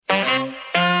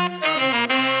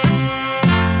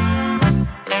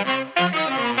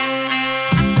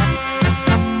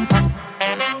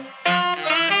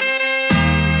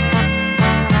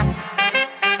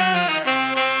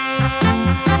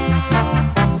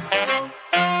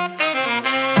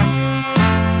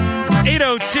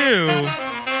2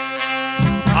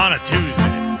 on a Tuesday.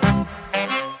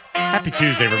 Happy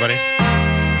Tuesday, everybody.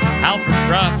 Alfred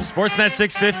Ruff, Sportsnet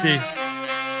 650.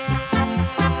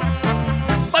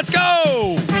 Let's go!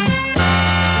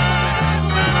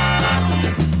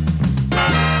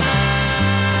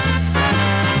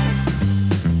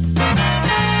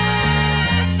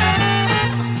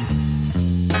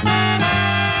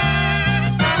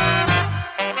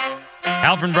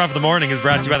 Alfred and Bruff of the Morning is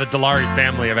brought to you by the Dilawri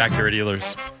family of Acura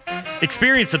dealers.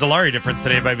 Experience the Dilawri difference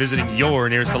today by visiting your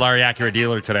nearest Dilawri Acura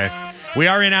dealer today. We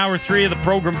are in Hour 3 of the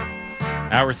program.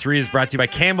 Hour 3 is brought to you by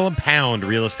Campbell & Pound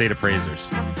Real Estate Appraisers.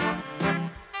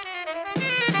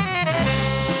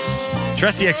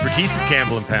 Trust the expertise of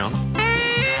Campbell & Pound.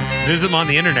 Visit them on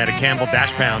the internet at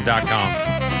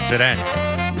campbell-pound.com today.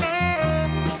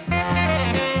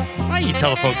 Why don't you tell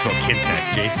the folks about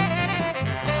Kintec, Jason?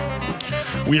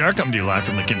 We are coming to you live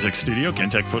from the Kintec studio.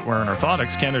 Kintec Footwear and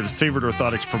Orthotics, Canada's favorite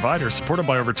orthotics provider, supported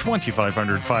by over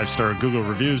 2,500 five-star Google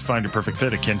reviews. Find your perfect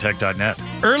fit at kintec.net.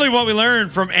 Early, what we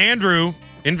learned from Andrew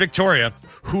in Victoria,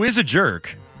 who is a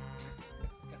jerk.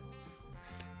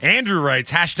 Andrew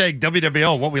writes, hashtag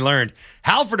WWL, what we learned.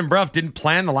 Halford and Bruff didn't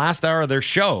plan the last hour of their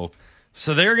show,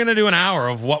 so they're going to do an hour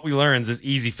of what we learned as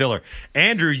easy filler.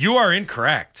 Andrew, you are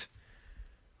incorrect.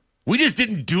 We just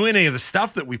didn't do any of the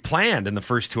stuff that we planned in the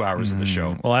first 2 hours of the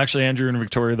show. Well, actually, Andrew and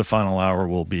Victoria, the final hour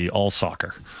will be all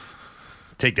soccer.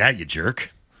 Take that, you jerk.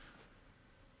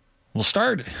 We'll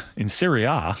start in Serie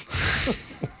A.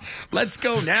 Let's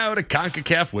go now to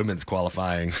CONCACAF women's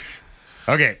qualifying.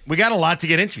 Okay, we got a lot to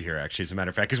get into here, actually, as a matter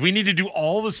of fact, because we need to do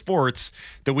all the sports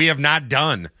that we have not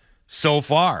done so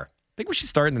far. I think we should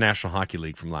start in the National Hockey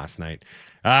League from last night.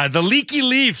 The Leaky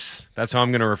Leafs, that's how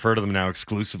I'm going to refer to them now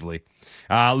exclusively,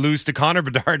 lose to Connor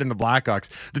Bedard and the Blackhawks.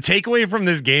 The takeaway from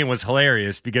this game was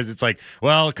hilarious because it's like,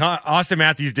 well, Austin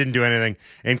Matthews didn't do anything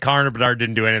and Connor Bedard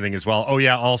didn't do anything as well. Oh,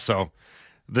 yeah, also,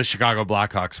 the Chicago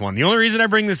Blackhawks won. The only reason I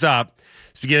bring this up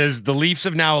is because the Leafs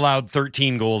have now allowed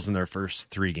 13 goals in their first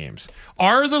 3 games.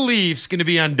 Are the Leafs going to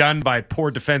be undone by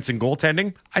poor defense and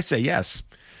goaltending? I say yes.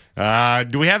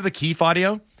 Do we have the Keefe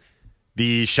audio?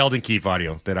 The Sheldon Keefe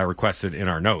audio that I requested in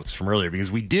our notes from earlier,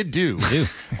 because we did do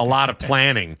a lot of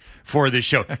planning for this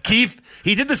show. Keefe,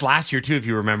 he did this last year too, if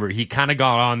you remember. He kind of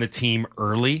got on the team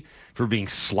early for being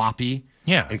sloppy.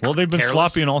 Yeah, well, they've been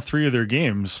sloppy in all 3 of their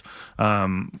games.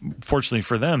 Fortunately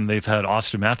for them, they've had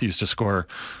Austin Matthews to score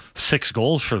 6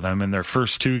 goals for them in their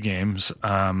first 2 games.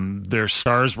 Their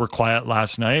stars were quiet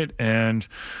last night, and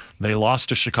they lost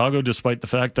to Chicago despite the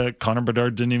fact that Connor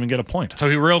Bedard didn't even get a point. So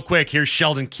real quick, here's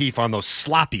Sheldon Keefe on those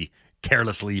sloppy,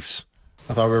 careless Leafs.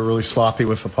 I thought we were really sloppy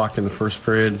with the puck in the first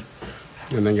period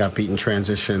and then got beaten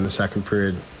transition in the second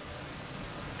period.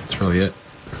 That's really it.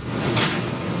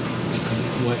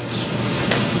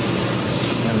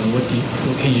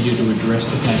 What can you do to address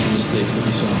the kinds of mistakes that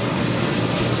we saw?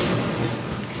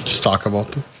 Just talk about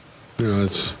them.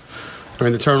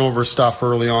 The turnover stuff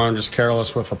early on, just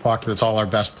careless with the puck, and it's all our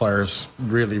best players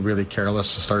really, really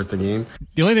careless to start the game.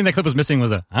 The only thing that clip was missing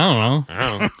was I don't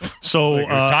know. So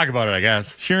talk about it, I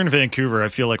guess. Here in Vancouver, I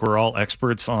feel like we're all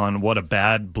experts on what a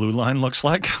bad blue line looks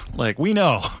like. Like, we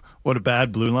know what a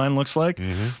bad blue line looks like.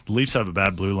 Mm-hmm. The Leafs have a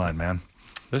bad blue line, man.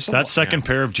 That second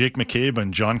pair of Jake McCabe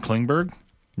and John Klingberg,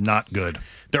 not good.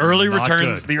 The early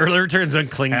returns on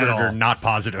Klingberg are not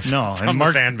positive. No, from and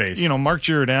Mark, the fan base. Mark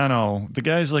Giordano, the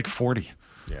guy's like 40.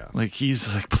 Yeah, like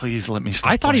he's like, please let me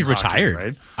stop. I thought he hockey, retired.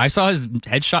 right? I saw his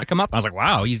headshot come up. I was like,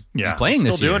 wow, he's playing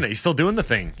this year. Doing it. He's still doing the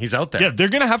thing. He's out there. Yeah, they're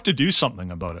gonna have to do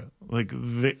something about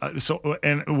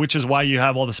it. Which is why you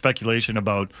have all the speculation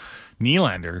about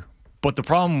Nylander. But the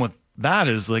problem with that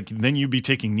is, like, then you'd be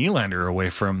taking Nylander away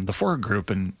from the forward group,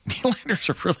 and Nylander's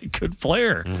a really good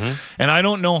player. Mm-hmm. And I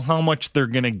don't know how much they're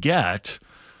going to get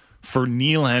for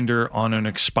Nylander on an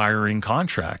expiring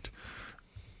contract.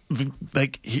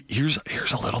 Like, here's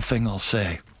a little thing I'll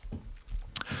say.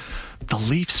 The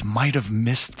Leafs might have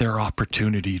missed their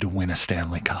opportunity to win a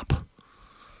Stanley Cup.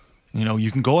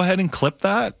 You can go ahead and clip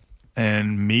that,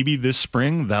 and maybe this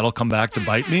spring that'll come back to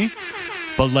bite me.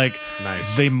 But, like,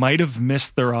 nice. They might have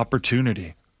missed their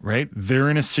opportunity, right? They're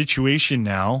in a situation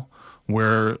now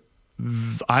where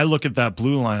I look at that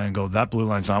blue line and go, that blue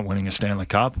line's not winning a Stanley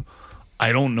Cup.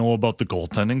 I don't know about the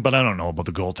goaltending, but I don't know about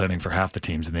the goaltending for half the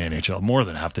teams in the NHL, more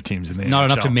than half the teams in the NHL.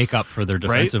 Not enough to make up for their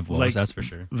defensive woes, like, that's for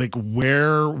sure. Like,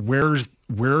 where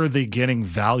are they getting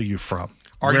value from?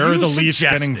 Where are the Leafs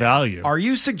getting value? Are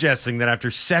you suggesting that after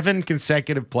 7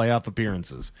 consecutive playoff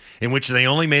appearances in which they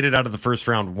only made it out of the first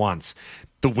round once,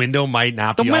 the window might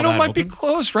not the be window all that might open? be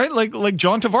closed, right? Like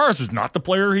John Tavares is not the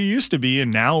player he used to be,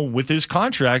 and now with his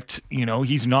contract,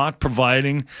 he's not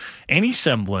providing any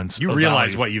semblance. You of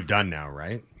realize value. what you've done now,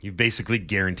 right? You've basically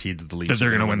guaranteed that the Leafs That they're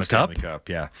are gonna win the Stanley Cup?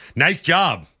 Yeah, nice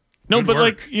job. No, Good but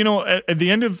work. at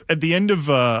the end of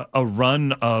a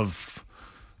run of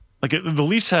the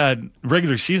Leafs had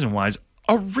regular season wise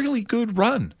a really good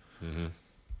run,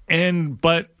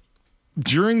 but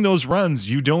during those runs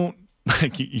you don't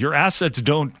your assets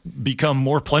don't become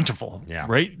more plentiful,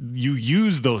 right? You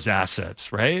use those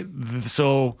assets, right?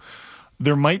 So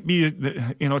there might be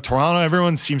Toronto.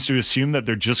 Everyone seems to assume that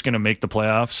they're just going to make the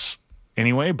playoffs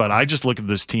anyway, but I just look at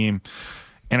this team.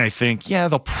 And I think,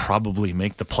 they'll probably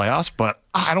make the playoffs, but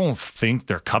I don't think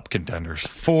they're cup contenders.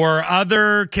 For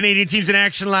other Canadian teams in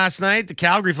action last night, the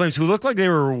Calgary Flames, who looked like they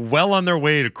were well on their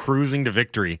way to cruising to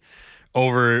victory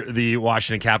over the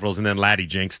Washington Capitals, and then Laddie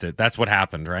jinxed it. That's what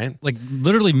happened, right? Like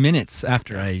literally minutes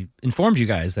after I informed you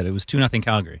guys that it was 2-0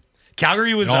 Calgary.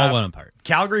 Calgary was all went apart.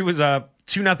 Calgary was up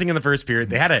 2-0 in the first period.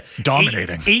 They had a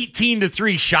dominating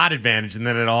 18-3 shot advantage, and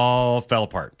then it all fell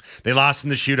apart. They lost in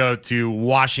the shootout to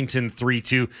Washington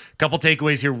 3-2. Couple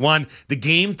takeaways here. One, the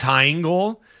game tying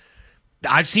goal.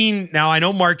 I've seen now. I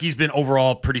know Markey's been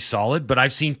overall pretty solid, but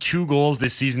I've seen 2 goals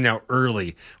this season now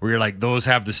early where you're like, those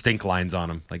have the stink lines on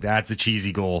them. Like that's a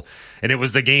cheesy goal, and it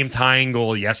was the game tying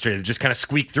goal yesterday that just kind of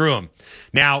squeaked through them.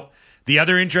 Now. The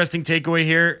other interesting takeaway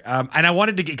here, and I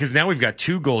wanted to get, because now we've got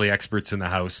 2 goalie experts in the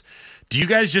house. Do you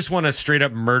guys just want to straight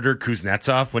up murder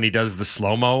Kuznetsov when he does the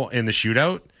slow-mo in the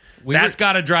shootout? That's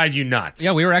got to drive you nuts.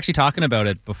 Yeah, we were actually talking about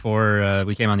it before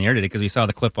we came on the air today because we saw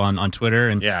the clip on Twitter.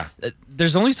 And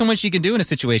there's only so much you can do in a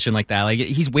situation like that. Like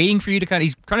he's waiting for you to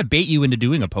he's trying to bait you into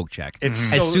doing a poke check. As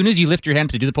soon as you lift your hand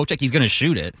to do the poke check, he's going to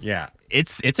shoot it. Yeah.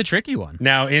 It's a tricky one.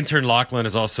 Now, intern Lachlan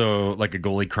is also like a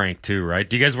goalie crank too, right?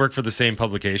 Do you guys work for the same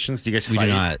publications? Do you guys fight? We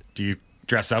do not. Do you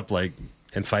dress up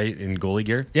and fight in goalie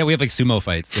gear? Yeah, we have like sumo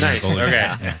fights. Nice.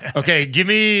 Okay. Okay, give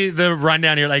me the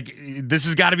rundown here. Like, this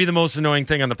has got to be the most annoying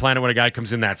thing on the planet when a guy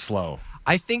comes in that slow.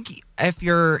 I think if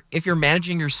you're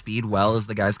managing your speed well as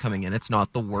the guy's coming in, it's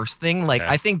not the worst thing. Like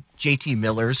I think JT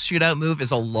Miller's shootout move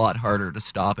is a lot harder to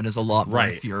stop and is a lot more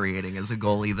infuriating as a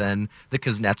goalie than the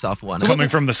Kuznetsov one. Coming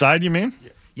from the side, you mean?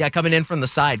 Yeah, coming in from the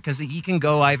side, because he can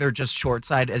go either just short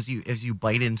side as you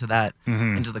bite into that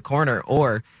into the corner,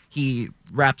 or he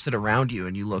wraps it around you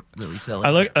and you look really silly.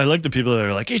 I like the people that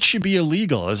are like, it should be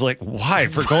illegal. I was like, why?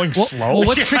 For going slow? Well,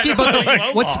 what's tricky about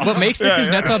what makes the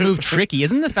Kuznetsov move tricky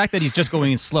isn't the fact that he's just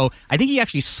going slow. I think he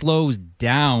actually slows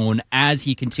down as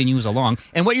he continues along.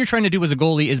 And what you're trying to do as a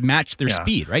goalie is match their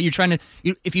speed, right? You're trying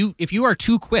to if you are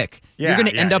too quick, you're going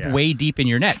to end up way deep in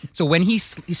your net. So when he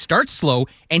starts slow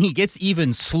and he gets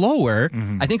even slower,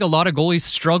 I think a lot of goalies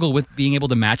struggle with being able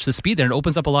to match the speed there, and it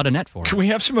opens up a lot of net for him. Can we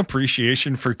have some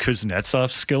appreciation for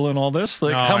Kuznetsov's skill in all this?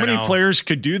 Like, how many players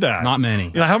could do that? Not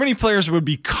many. How many players would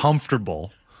be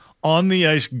comfortable on the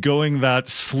ice going that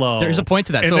slow? There's a point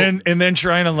to that. And then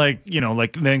trying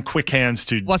to then quick hands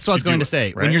to. That's what I was going to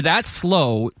say. Right? When you're that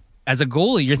slow as a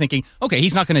goalie, you're thinking, okay,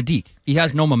 he's not going to deke. He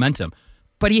has no momentum.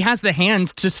 But he has the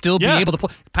hands to still be able to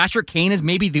pull. Patrick Kane is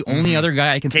maybe the only other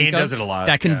guy I can think of. Kane does it a lot.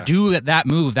 That can do that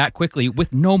move that quickly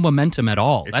with no momentum at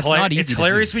all. That's not easy. It's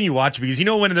hilarious when you watch it, because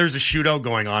when there's a shootout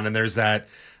going on and there's that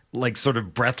like sort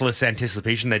of breathless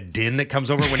anticipation, that din that comes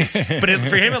over when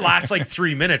for him it lasts like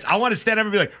 3 minutes. I want to stand up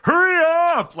and be like, hurry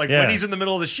up, when he's in the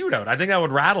middle of the shootout. I think that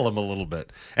would rattle him a little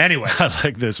bit. Anyway, I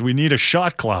like this. We need a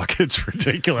shot clock. It's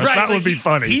ridiculous. Right, that would be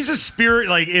funny. He's a spirit.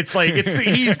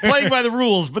 He's playing by the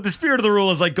rules, but the spirit of the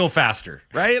rule is like, go faster,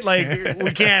 right? Like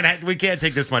we can't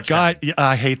take this much time. God,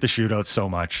 I hate the shootout so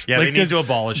much. Yeah, they need to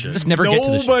abolish it. Just never get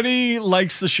to the Nobody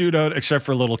likes the shootout except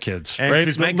for little kids, and right?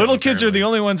 Kuzmenko, Little kids apparently are the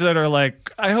only ones that are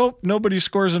like, I hope nobody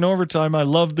scores in overtime. I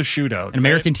love the shootout. And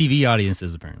American TV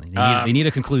audiences, apparently. They need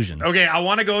a conclusion. Okay, I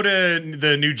want to go to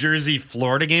the New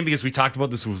Jersey-Florida game because we talked about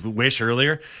this with Wish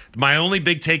earlier. My only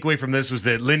big takeaway from this was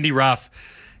that Lindy Ruff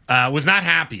was not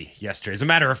happy yesterday. As a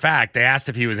matter of fact, they asked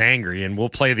if he was angry, and we'll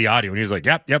play the audio. And he was like,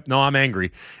 yep, no, I'm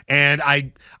angry. And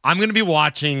I'm going to be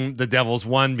watching the Devils,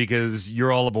 one, because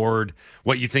you're all aboard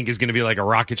what you think is going to be like a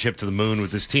rocket ship to the moon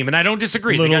with this team. And I don't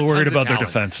disagree. A little worried about their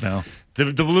defense now.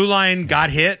 The blue line got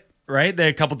hit. Right, they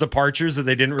had a couple departures that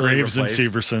they didn't really Graves replace.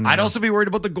 and Severson. I'd also be worried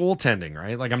about the goaltending.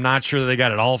 Right, like I'm not sure that they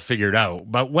got it all figured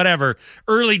out. But whatever,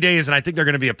 early days, and I think they're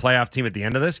going to be a playoff team at the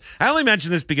end of this. I only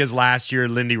mention this because last year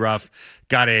Lindy Ruff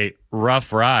got a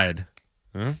rough ride.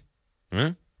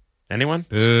 Anyone?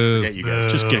 Forget you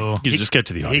guys. Just get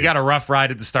to the audio. He got a rough ride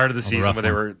at the start of the season where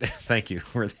they one. were, thank you,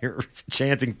 where they were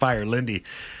chanting fire Lindy.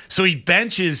 So he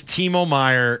benches Timo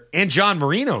Meier and John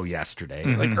Marino yesterday.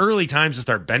 Like early times to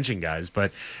start benching guys.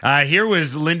 But here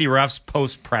was Lindy Ruff's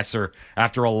post presser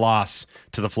after a loss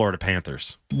to the Florida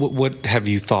Panthers. What have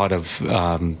you thought of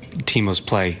Timo's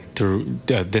play through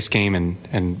this game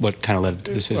and what kind of led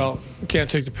to this? Well, we can't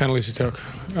take the penalties he took.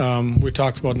 We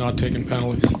talked about not taking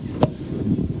penalties.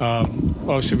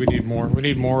 Obviously, we need more. We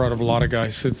need more out of a lot of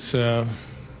guys. This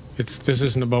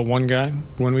isn't about one guy.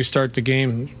 When we start the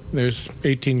game, there's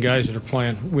 18 guys that are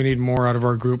playing. We need more out of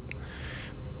our group.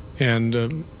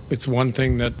 And it's one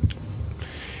thing that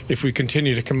if we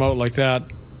continue to come out like that,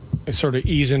 and sort of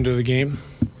ease into the game,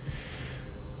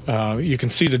 you can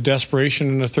see the desperation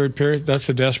in the third period. That's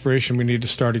the desperation we need to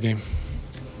start a game.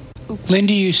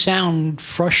 Lindy, you sound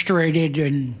frustrated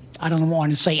and I don't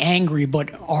want to say angry, but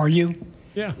are you?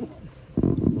 Yeah.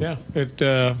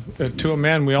 To a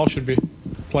man, we all should be.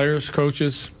 Players,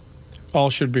 coaches, all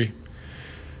should be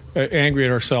angry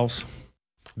at ourselves.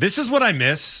 This is what I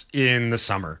miss in the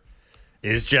summer,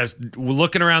 is just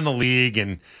looking around the league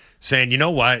and saying, you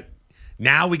know what?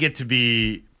 Now we get to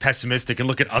be pessimistic and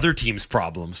look at other teams'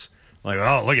 problems. Like,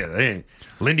 oh, look at it.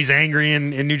 Lindy's angry in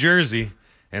New Jersey,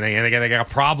 and they got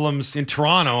problems in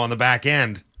Toronto on the back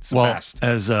end. It's the best.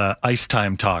 As Ice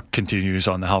Time Talk continues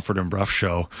on the Halford and Bruff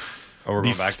show, we're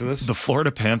going back to this? The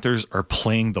Florida Panthers are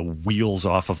playing the wheels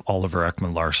off of Oliver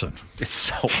Ekman-Larsson. It's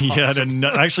so awesome.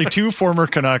 Actually, two former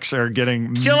Canucks are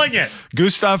getting... Killing it.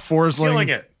 Gustav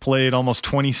Forsling played almost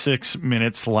 26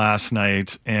 minutes last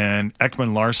night, and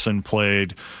Ekman-Larsson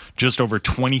played just over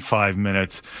 25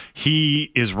 minutes.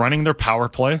 He is running their power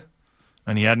play,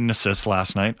 and he had an assist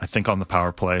last night, I think, on the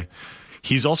power play.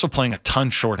 He's also playing a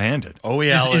ton shorthanded. Oh,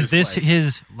 yeah. Is this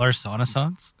his Larsona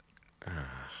songs?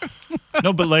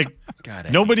 No, but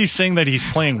nobody's saying that he's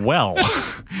playing well.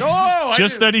 No,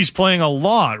 just that he's playing a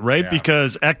lot, right? Yeah.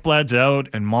 Because Ekblad's out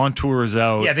and Montour is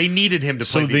out. Yeah, they needed him to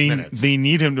play these minutes. They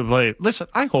need him to play. Listen,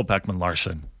 I hope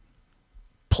Ekman-Larsson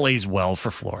plays well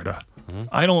for Florida. Mm-hmm.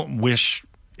 I don't wish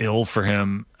ill for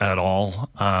him at all.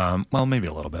 Well, maybe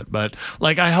a little bit, but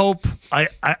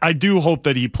I do hope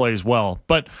that he plays well.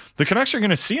 But the Canucks are going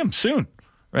to see him soon.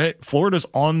 Right, Florida's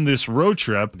on this road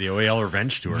trip. The OEL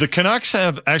Revenge Tour. The Canucks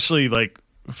have actually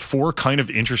four kind of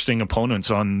interesting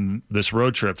opponents on this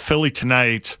road trip. Philly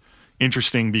tonight,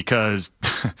 interesting because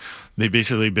they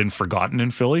basically been forgotten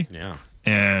in Philly. Yeah.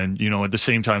 And, at the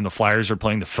same time, the Flyers are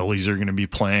playing, the Phillies are going to be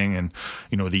playing, and,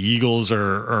 the Eagles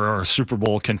are a Super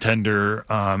Bowl contender,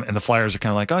 and the Flyers are kind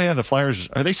of like, oh, yeah, the Flyers,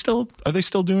 are they still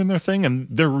doing their thing? And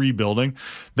they're rebuilding.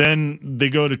 Then they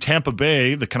go to Tampa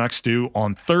Bay, the Canucks do,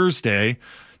 on Thursday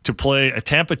to play a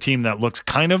Tampa team that looks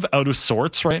kind of out of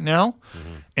sorts right now.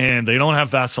 Mm-hmm. And they don't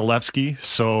have Vasilevsky,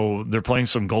 so they're playing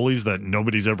some goalies that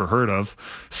nobody's ever heard of.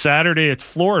 Saturday, it's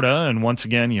Florida, and once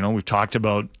again, we've talked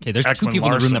about there's two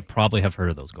people in the room that probably have heard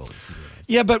of those goalies.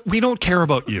 Yeah, but we don't care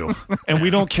about you, and we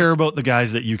don't care about the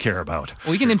guys that you care about.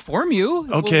 We can inform you.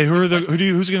 Okay, who's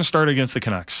going to start against the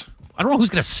Canucks? I don't know who's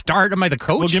going to start. Am I the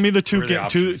coach? Well, give me the two it's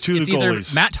goalies.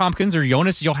 Either Matt Tompkins or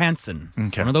Jonas Johansson.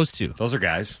 Okay. One of those two. Those are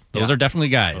guys. Those are definitely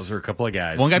guys. Those are a couple of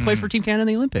guys. One guy played for Team Canada in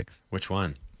the Olympics. Which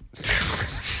one?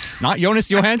 Not Jonas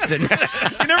Johansson.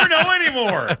 You never know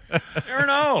anymore. Never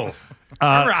know.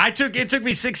 Remember, it took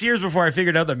me 6 years before I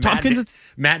figured out that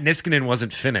Matt Niskanen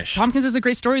wasn't Finnish. Tompkins is a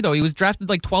great story, though. He was drafted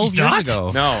 12 years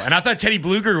ago. No, and I thought Teddy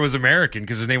Bluger was American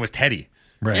because his name was Teddy.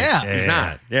 Right. Yeah, he's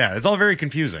not. Yeah, it's all very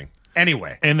confusing.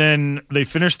 Anyway. And then they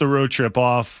finished the road trip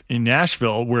off in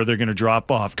Nashville where they're going to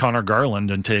drop off Connor Garland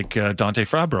and take Dante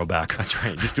Fabro back. That's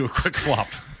right. Just do a quick swap.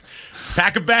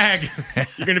 Pack a bag.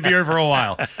 You're going to be here for a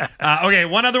while. Okay,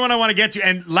 one other one I want to get to.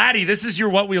 And Laddie, this is your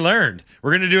what we learned.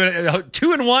 We're going to do it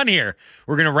 2 in 1 here.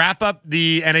 We're going to wrap up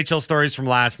the NHL stories from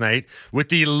last night with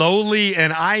the lowly,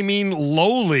 and I mean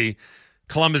lowly,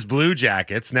 Columbus Blue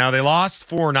Jackets. Now, they lost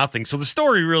 4-0. So the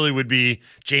story really would be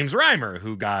James Reimer,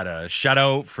 who got a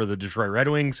shutout for the Detroit Red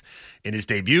Wings in his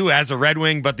debut as a Red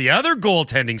Wing. But the other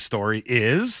goaltending story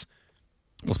is...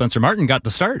 Well, Spencer Martin got the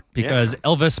start because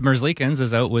Elvis Merzlikins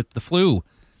is out with the flu.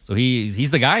 So he's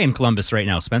the guy in Columbus right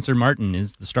now. Spencer Martin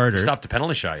is the starter. He stopped a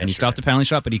penalty shot yesterday. And he stopped a penalty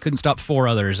shot, but he couldn't stop 4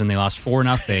 others, and they lost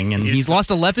 4-0. And he's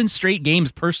lost 11 straight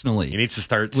games personally. He needs to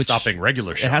start stopping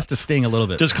regular shots. It has to sting a little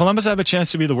bit. Does Columbus have a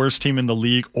chance to be the worst team in the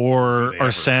league, or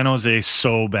are San Jose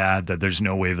so bad that there's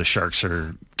no way the Sharks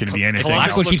are going to be anything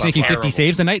else? Flacco keeps making 50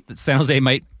 saves a night. San Jose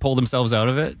might pull themselves out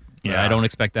of it. Yeah, I don't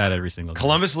expect that every single game.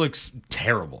 Columbus looks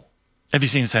terrible. Have you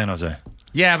seen San Jose?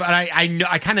 Yeah, but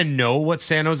I kind of know what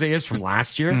San Jose is from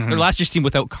last year. Their last year's team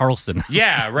without Carlson.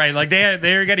 Yeah, right. Like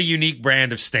they got a unique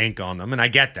brand of stank on them, and I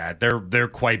get that. They're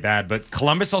quite bad, but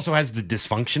Columbus also has the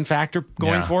dysfunction factor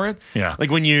going for it. Yeah. Like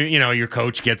when your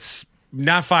coach gets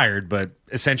not fired, but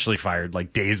essentially fired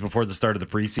like days before the start of the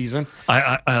preseason.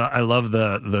 I love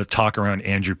the talk around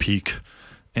Andrew Peeke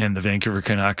and the Vancouver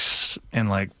Canucks, and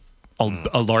like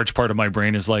a large part of my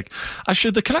brain is like,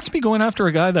 should the Canucks be going after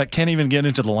a guy that can't even get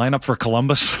into the lineup for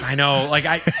Columbus? I know. Like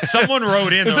someone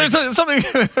wrote in. Is there something?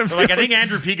 Like I think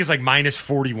Andrew Peeke is like minus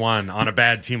 41 on a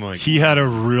bad team. Like he had a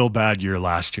real bad year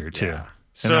last year too. Yeah.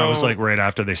 And that was like right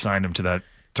after they signed him to that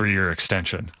 3-year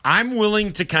extension. I'm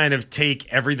willing to kind of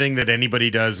take everything that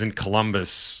anybody does in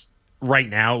Columbus right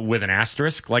now with an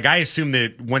asterisk. Like I assume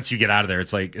that once you get out of there,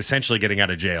 it's like essentially getting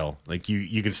out of jail. Like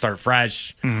you can start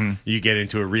fresh. Mm-hmm. You get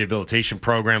into a rehabilitation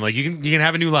program. Like you can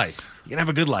have a new life. You can have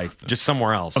a good life just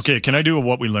somewhere else. Okay, can I do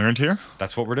what we learned here?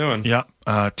 That's what we're doing. Yeah.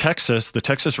 The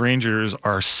Texas Rangers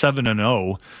are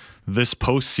 7-0 this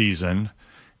postseason,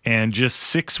 and just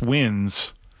 6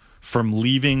 wins from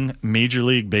leaving Major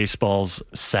League Baseball's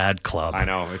sad club. I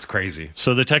know, it's crazy.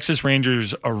 So the Texas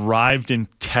Rangers arrived in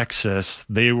Texas.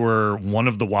 They were one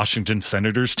of the Washington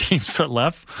Senators teams that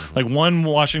left. Mm-hmm. Like one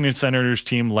Washington Senators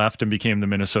team left and became the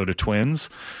Minnesota Twins.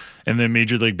 And then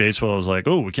Major League Baseball was like,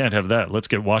 we can't have that. Let's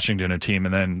get Washington a team.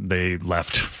 And then they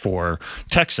left for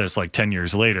Texas like 10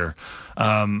 years later.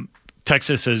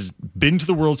 Texas has been to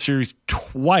the World Series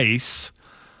twice.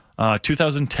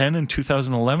 2010 and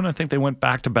 2011, I think they went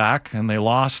back-to-back, and they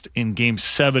lost in Game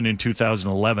 7 in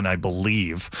 2011, I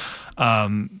believe.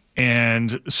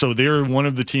 And so they're one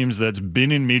of the teams that's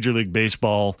been in Major League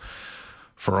Baseball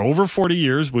for over 40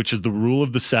 years, which is the rule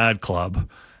of the sad club.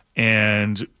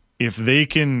 And if they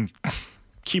can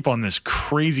keep on this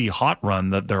crazy hot run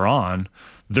that they're on,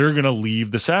 they're going to leave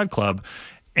the sad club.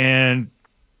 And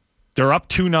they're up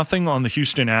 2-0 on the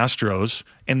Houston Astros,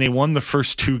 and they won the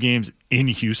first 2 games in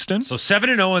Houston. So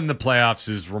 7-0 in the playoffs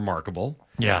is remarkable.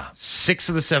 Yeah. 6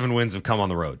 of the 7 wins have come on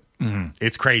the road. Mm-hmm.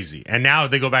 It's crazy. And now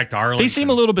they go back to Arlington. They seem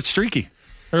a little bit streaky.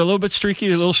 They're a little bit streaky,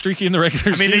 a little streaky in the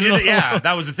regular season. They did,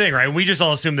 that was the thing, right? We just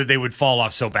all assumed that they would fall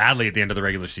off so badly at the end of the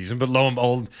regular season, but lo and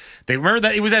behold, they remember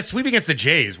that it was that sweep against the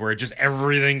Jays where it just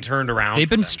everything turned around. They've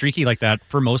been streaky like that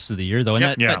for most of the year, though. And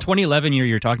that 2011 year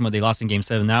you're talking about, they lost in Game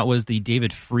 7. That was the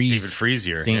David Freese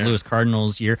year, St. Louis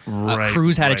Cardinals year.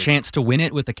 Cruz had a chance to win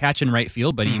it with a catch in right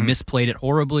field, but he misplayed it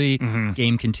horribly. Mm-hmm.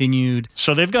 Game continued.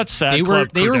 So they've got sad club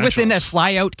They were within a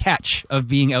fly-out catch of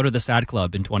being out of the sad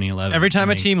club in 2011. Every time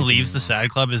a team leaves the sad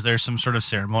club, is there some sort of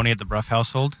ceremony at the Bruff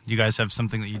household? You guys have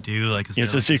something that you do? Like,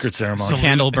 it's a secret ceremony.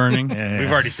 Candle burning.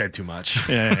 We've already said too much.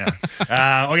 Yeah.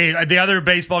 Okay, the other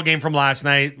baseball game from last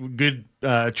night, good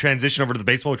transition over to the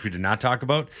baseball, which we did not talk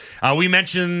about. We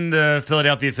mentioned the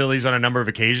Philadelphia Phillies on a number of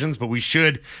occasions, but we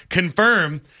should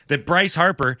confirm that Bryce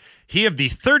Harper, he had the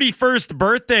 31st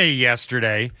birthday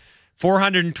yesterday,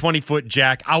 420-foot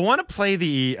jack. I want to play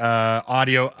the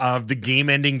audio of the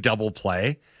game-ending double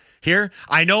play here.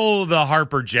 I know the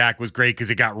Harper jack was great because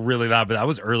it got really loud, but that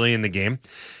was early in the game.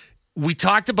 We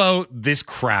talked about this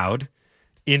crowd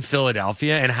in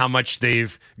Philadelphia and how much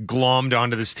they've glommed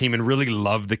onto this team and really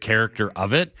love the character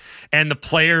of it. And the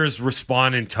players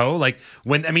respond in tow. Like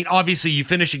obviously you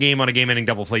finish a game on a game-ending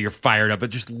double play, you're fired up, but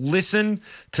just listen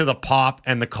to the pop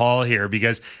and the call here,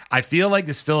 because I feel like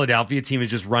this Philadelphia team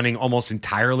is just running almost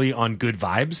entirely on good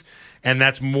vibes. And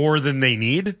that's more than they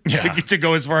need to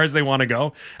go as far as they want to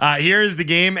go. Here is the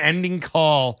game-ending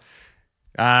call.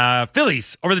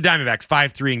 Phillies over the Diamondbacks,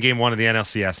 5-3 in Game 1 of the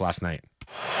NLCS last night.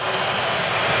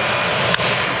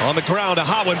 On the ground, a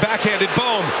hot one, backhanded,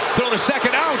 boom, throw to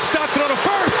second, out, stop, throw to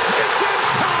first, it's in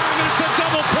time, and it's a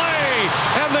double play,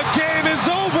 and the game is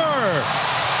over.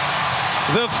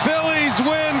 The Phillies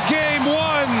win Game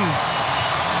 1.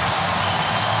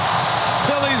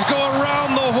 Phillies go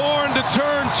around the horn to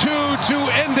turn 2 to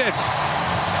end it.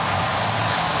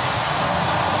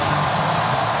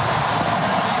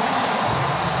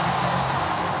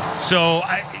 So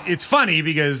it's funny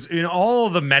because all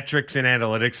the metrics and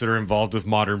analytics that are involved with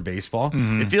modern baseball,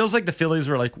 it feels like the Phillies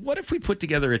were like, what if we put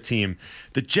together a team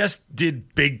that just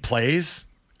did big plays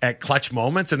at clutch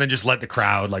moments and then just let the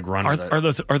crowd run with it?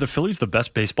 Are the Phillies the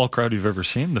best baseball crowd you've ever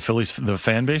seen? The Phillies, the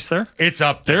fan base there? It's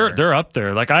up there. They're up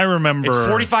there. Like, I remember, it's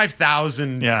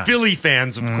 45,000 Philly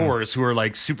fans, of course, who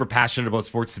are super passionate about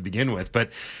sports to begin with. But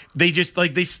they just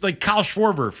Kyle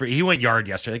Schwarber, he went yard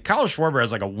yesterday. Kyle Schwarber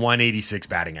has a 186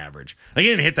 batting average. He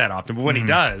didn't hit that often, but when he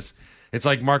does, It's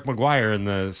like Mark McGuire in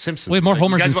The Simpsons. We have more Like,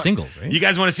 homers you guys than singles, right? You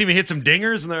guys want to see me hit some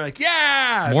dingers? And they're like,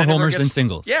 yeah. More Then everyone homers gets- than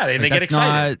singles. Yeah, and Like, they get that's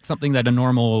excited. not something that a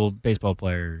normal baseball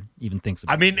player even thinks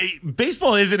about. I mean,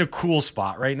 baseball is in a cool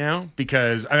spot right now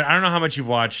because I don't know how much you've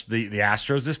watched the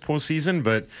Astros this postseason,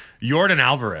 but Yordan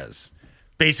Alvarez,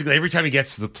 basically every time he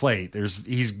gets to the plate,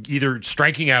 he's either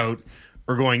striking out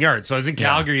or going yard. So I was in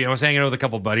Calgary. I was hanging out with a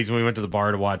couple buddies and we went to the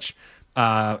bar to watch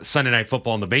Sunday Night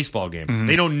Football in the baseball game.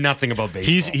 They know nothing about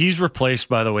baseball. He's replaced,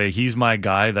 by the way. He's my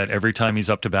guy that every time he's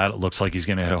up to bat, it looks like he's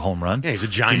going to hit a home run. Yeah, he's a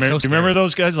giant. Do you remember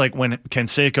those guys? Like when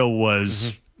Canseco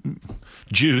was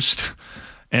juiced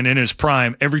and in his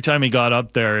prime, every time he got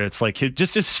up there, it's like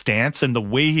just his stance and the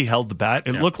way he held the bat,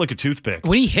 it looked like a toothpick.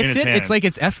 When he in hits his it, hand. it's like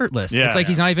it's effortless. Yeah, it's like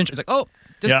he's not even. It's like, oh,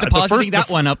 just Yeah, depositing that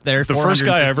one up there. The first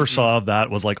guy I 450 ever saw of that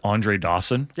was like Andre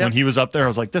Dawson. Yep. When he was up there, I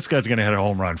was like, this guy's going to hit a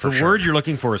home run for The sure. word you're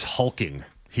looking for is hulking.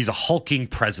 He's a hulking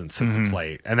presence at the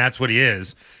plate, and that's what he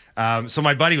is. So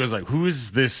my buddy was like, "Who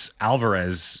is this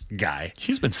Alvarez guy?"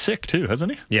 He's been sick too,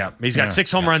 hasn't he? Yeah, he's got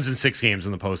 6 home runs in 6 games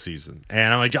in the postseason,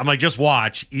 and I'm like, just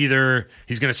watch. Either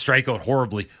he's going to strike out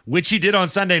horribly, which he did on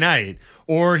Sunday night,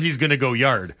 or he's going to go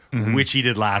yard, which he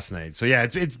did last night. So yeah,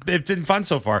 it's been fun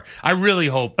so far. I really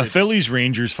hope A Phillies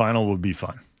Rangers final would be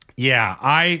fun. Yeah,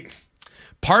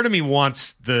 part of me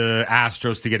wants the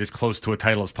Astros to get as close to a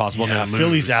title as possible. Yeah, and lose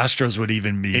Phillies Astros would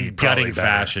even be in gutting probably better.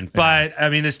 fashion. Yeah. But I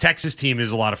mean, this Texas team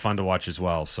is a lot of fun to watch as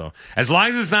well. So as long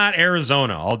as it's not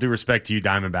Arizona, all due respect to you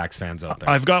Diamondbacks fans out there.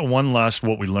 I've got one last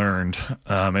what we learned,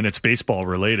 and it's baseball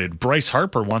related. Bryce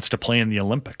Harper wants to play in the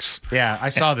Olympics. Yeah, I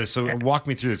saw this. So walk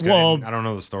me through this. Well, I don't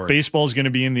know the story. Baseball is going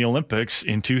to be in the Olympics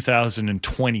in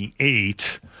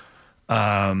 2028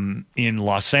 in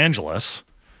Los Angeles,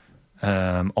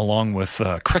 along with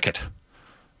cricket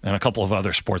and a couple of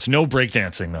other sports. No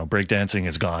breakdancing, though. Breakdancing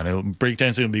is gone.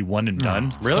 Breakdancing will be one and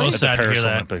done. Really? At So the sad to Paris hear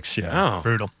that. Olympics, yeah. Oh,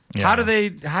 Brutal. Yeah. How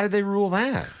did they rule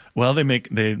that? Well, they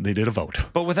did a vote.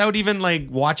 But without even like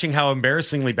watching how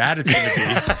embarrassingly bad it's going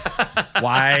to be,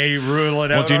 why rule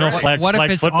it out? Well, do you know already? flag What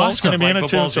if it's football's going to be in Flag it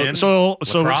too?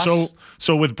 football's in.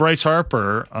 So with Bryce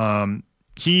Harper,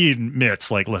 he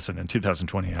admits, like, listen, in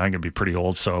 2020, I'm going to be pretty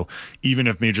old. So even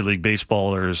if Major League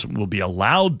Baseballers will be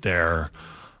allowed there,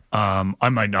 I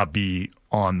might not be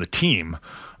on the team.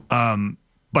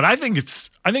 But I think it's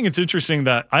interesting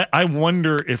that I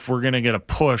wonder if we're going to get a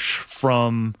push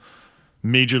from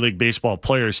Major League Baseball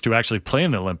players to actually play in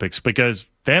the Olympics because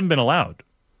they haven't been allowed.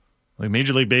 Like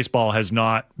Major League Baseball has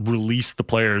not released the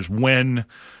players when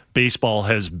baseball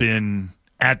has been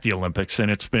at the Olympics,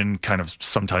 and it's been kind of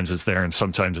sometimes it's there and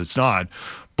sometimes it's not.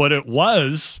 But it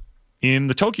was in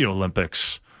the Tokyo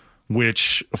Olympics,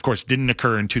 which of course didn't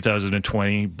occur in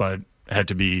 2020, but had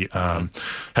to be had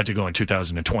to go in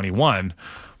 2021.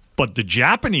 But the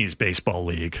Japanese Baseball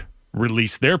League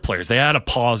released their players. They had a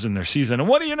pause in their season, and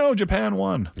what do you know? Japan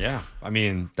won. Yeah, I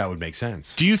mean that would make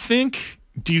sense. Do you think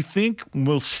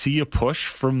we'll see a push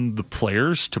from the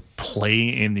players to play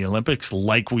in the Olympics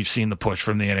like we've seen the push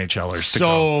from the NHLers to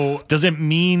go? Does it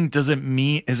mean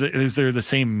is there the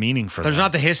same meaning for There's them?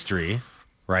 not the history,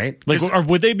 right? Like, or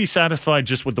would they be satisfied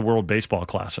just with the World Baseball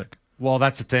Classic? Well,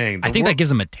 that's the thing. I think that gives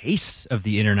them a taste of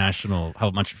the international, how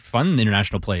much fun the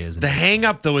international play is. The hang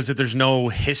up, though, is that there's no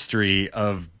history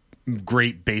of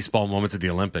great baseball moments at the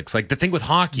Olympics. Like the thing with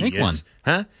hockey Make is, one.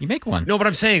 huh? You make one. No, but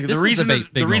I'm saying This the is reason the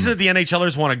big reason moment. that the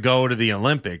NHLers want to go to the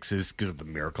Olympics is because of the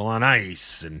Miracle on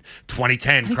Ice and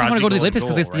 2010. I think they Crosby want to go to the Golden Olympics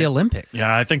because it's Goal, the right? Olympics.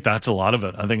 Yeah, I think that's a lot of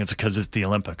it. I think it's because it's the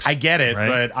Olympics. I get it, right?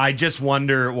 but I just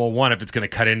wonder, well, one, if it's going to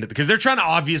cut into, because they're trying to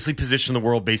obviously position the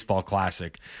World Baseball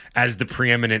Classic as the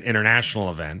preeminent international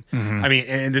event. I mean,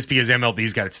 and this because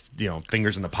MLB's got its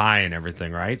fingers in the pie and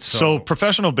everything, right? So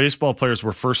professional baseball players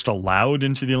were first allowed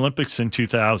into the Olympics in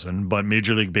 2000, but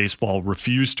Major League Baseball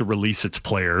refused to release its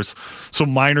players. So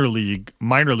minor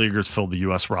leaguers filled the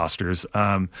U.S. rosters.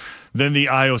 Then the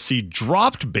IOC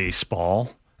dropped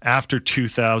baseball after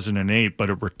 2008, but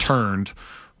it returned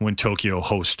when Tokyo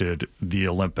hosted the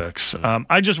Olympics.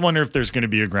 I just wonder if there's going to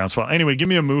be a groundswell. Anyway, give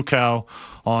me a moo cow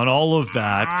on all of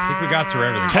that. I think we got through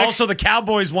everything. Also, the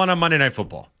Cowboys won on Monday Night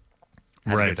Football.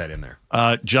 Had to Right. get that in there.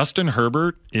 Justin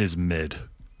Herbert is mid.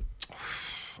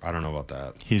 I don't know about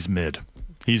that. He's mid.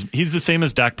 He's the same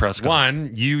as Dak Prescott. One,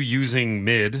 you using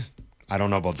mid. I don't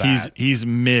know about that. He's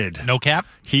mid. No cap?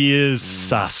 He is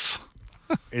sus.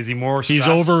 Is he more He's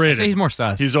sus? overrated. I'd say he's more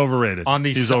sus. He's overrated.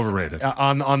 He's su- overrated.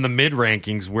 On the mid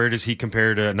rankings, where does he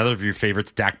compare to another of your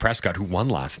favorites, Dak Prescott, who won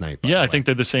last night? by Yeah, the I way? think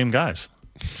they're the same guys.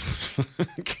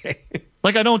 Okay.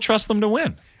 Like, I don't trust them to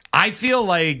win. I feel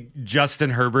like Justin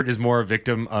Herbert is more a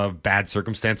victim of bad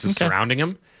circumstances surrounding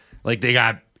him. Like they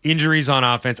got injuries on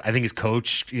offense. I think his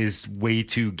coach is way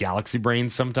too galaxy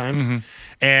brained sometimes.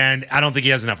 And I don't think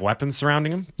he has enough weapons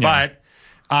surrounding him. Yeah.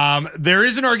 But there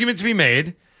is an argument to be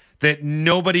made that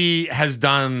nobody has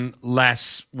done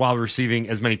less while receiving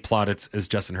as many plaudits as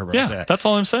Justin Herbert. Yeah, that's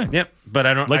all I'm saying. Yep, but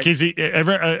I don't like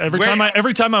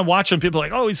every time I watch him, people are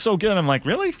like, oh, he's so good. I'm like,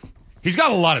 really? He's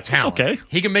got a lot of talent. It's okay.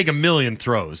 He can make a million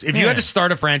throws. If you had to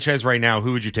start a franchise right now,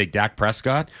 who would you take, Dak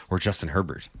Prescott or Justin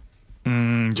Herbert?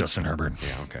 Justin Herbert.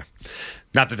 Yeah, okay.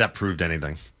 Not that proved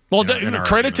anything. Well,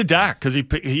 credit to Dak because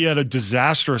he had a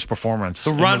disastrous performance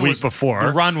the week before.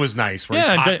 The run was nice. Where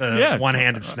he caught the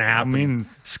one-handed snap.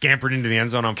 Scampered into the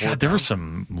end zone on fourth. There were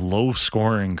some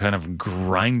low-scoring, kind of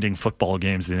grinding football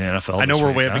games in the NFL. I know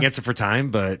we're way up against it for time,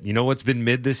 but you know what's been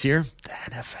mid this year? The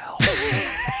NFL.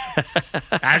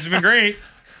 Hasn't been great.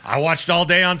 I watched all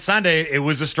day on Sunday. It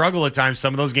was a struggle at times.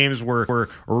 Some of those games were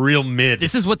real mid.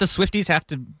 This is what the Swifties have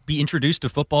to be introduced to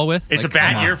football with? It's a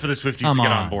bad year for the Swifties to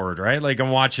get on board, right? Like, I'm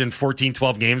watching 14,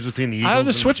 12 games between the Eagles and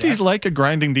the Swifties like a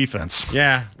grinding defense.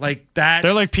 Yeah, like that.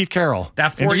 They're like Pete Carroll.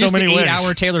 That We're used to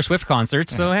 8-hour Taylor Swift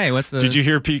concerts, so hey, what's the... Did you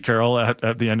hear Pete Carroll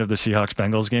at the end of the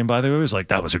Seahawks-Bengals game, by the way? He was like,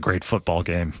 that was a great football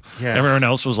game. Yeah. Everyone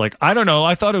else was like, I don't know,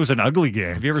 I thought it was an ugly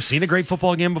game. Have you ever seen a great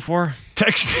football game before?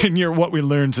 Text in your What We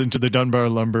Learned into the Dunbar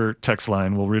Lumber text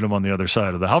line. We'll read them on the other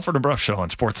side of the Halford and Bruff Show on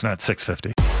Sportsnet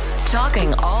 650.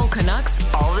 Talking all Canucks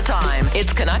all the time.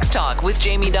 It's Canucks Talk with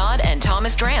Jamie Dodd and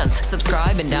Thomas Drance.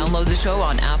 Subscribe and download the show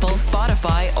on Apple,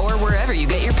 Spotify, or wherever you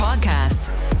get your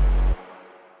podcasts.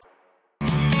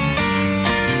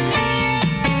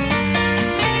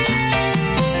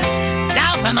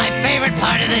 Now for my favorite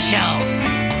part of the show.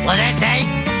 What did I say?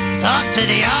 Talk to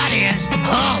the audience.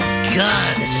 Oh,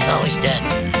 God, this is always dead.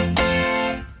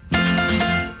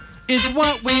 It's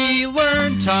what we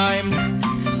learn time.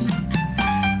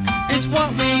 It's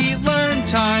what we learn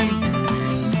time.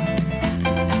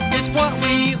 It's what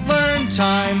we learn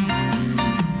time.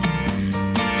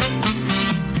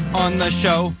 On the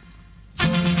show.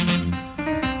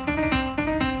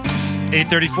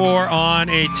 8:34 on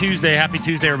a Tuesday. Happy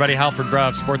Tuesday, everybody. Halford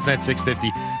Bruff, Sportsnet 650.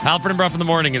 Halford and Bruff in the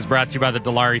Morning is brought to you by the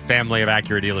Dilawri family of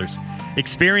Acura dealers.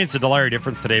 Experience the Dilawri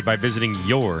difference today by visiting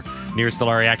your nearest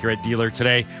Dilawri Acura dealer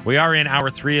today. We are in hour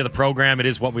 3 of the program. It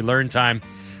is What We Learn time.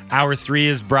 Hour 3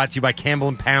 is brought to you by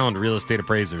Campbell & Pound Real Estate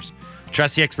Appraisers.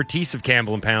 Trust the expertise of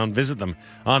Campbell & Pound. Visit them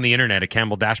on the internet at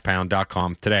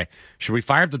campbell-pound.com today. Should we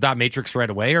fire up the dot matrix right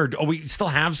away, or we still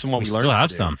have some What We Learned? We still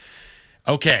have some.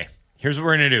 Okay, here's what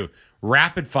we're going to do.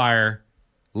 Rapid fire.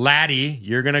 Laddie,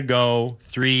 you're going to go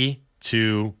 3,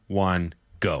 2, 1,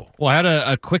 go. Well, I had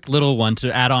a quick little one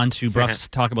to add on to Bruff's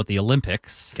talk about the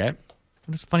Olympics. Okay.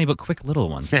 What's funny about quick little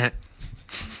one?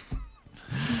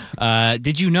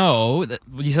 Did you know that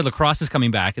you said lacrosse is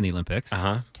coming back in the Olympics?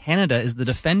 Canada is the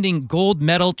defending gold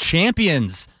medal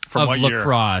champions From of what year?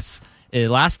 lacrosse. It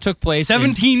last took place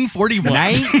 1741.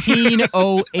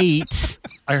 1908.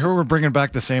 I heard we're bringing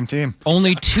back the same team.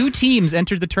 Only 2 teams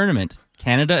entered the tournament,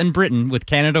 Canada and Britain, with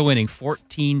Canada winning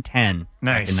 14-10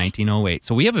 back in 1908.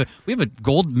 So we have a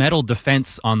gold medal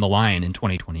defense on the line in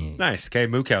 2028. Nice. Okay,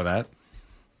 Mookow that.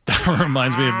 That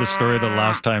reminds me of the story the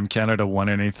last time Canada won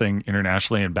anything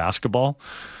internationally in basketball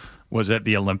was at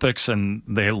the Olympics, and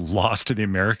they lost to the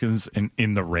Americans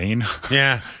in the rain.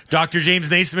 Yeah. Dr. James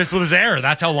Naismith with his error.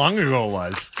 That's how long ago it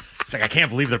was. It's like, I can't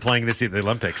believe they're playing this at the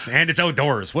Olympics. And it's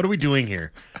outdoors. What are we doing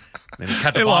here? Then he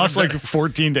cut the They lost like out.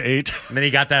 14-8. And then he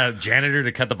got that janitor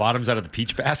to cut the bottoms out of the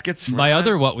peach baskets. My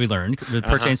other What We Learned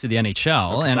pertains to the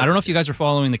NHL, and I don't know if you guys are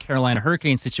following the Carolina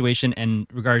Hurricanes situation in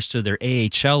regards to their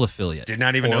AHL affiliate. Did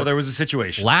not even know there was a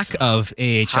situation. Lack of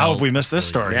AHL. How have we missed this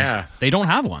story? Yeah. They don't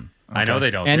have one. I know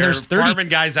they don't. And They're there's 30 farming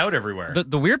guys out everywhere.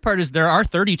 The weird part is there are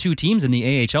 32 teams in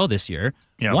the AHL this year.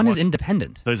 Yeah, one is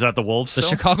independent. Is that the Wolves The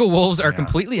still? Chicago Wolves are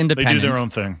completely independent. They do their own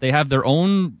thing. They have their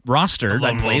own roster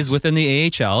that plays within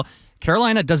the AHL.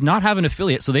 Carolina does not have an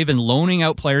affiliate, so they've been loaning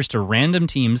out players to random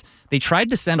teams. They tried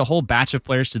to send a whole batch of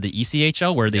players to the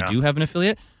ECHL, where they do have an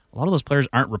affiliate. A lot of those players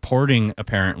aren't reporting,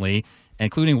 apparently,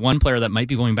 including one player that might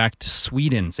be going back to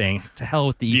Sweden, saying, to hell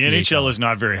with the ECHL. The NHL is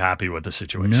not very happy with the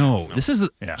situation. No. This is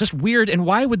just weird. And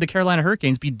why would the Carolina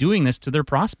Hurricanes be doing this to their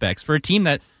prospects for a team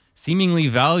that seemingly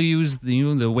values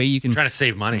the way you can... Trying to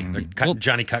save money. They're cutting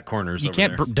Johnny cut corners. You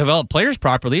can't develop players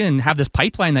properly and have this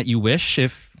pipeline that you wish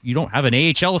if you don't have an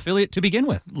AHL affiliate to begin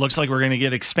with. Looks like we're going to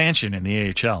get expansion in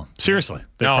the AHL. Seriously.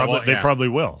 They probably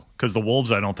will. Because the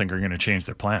Wolves, I don't think, are going to change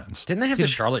their plans. Didn't they have the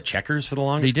Charlotte Checkers for the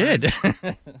longest time? They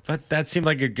did. But that seemed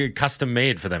like a good custom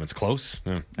made for them. It's close.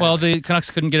 Yeah. Well, the Canucks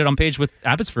couldn't get it on page with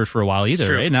Abbotsford for a while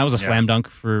either, right? And that was a slam dunk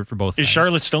for both Is sides.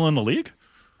 Charlotte still in the league?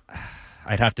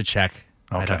 I'd have to check.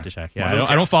 I'd have to check. Yeah,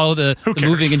 I don't follow the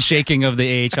moving and shaking of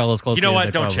the AHL as closely. You know as what?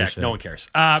 I Don't probably check. should. No one cares.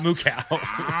 Moo cow.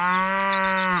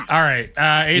 All right.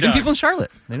 Even people in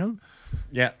Charlotte, they know.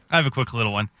 Yeah. I have a quick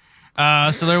little one.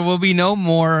 So there will be no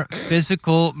more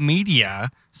physical media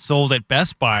sold at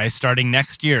Best Buy starting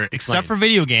next year, except for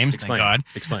video games, thank God.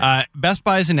 Explain. Best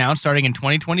Buy is announced starting in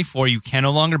 2024, you can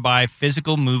no longer buy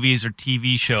physical movies or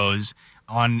TV shows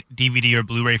on DVD or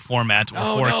Blu-ray format or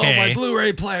 4K. No, my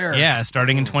Blu-ray player. Yeah,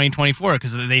 starting in 2024,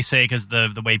 because they say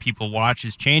the way people watch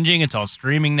is changing. It's all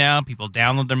streaming now. People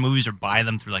download their movies or buy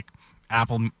them through like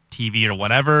Apple TV or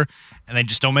whatever, and they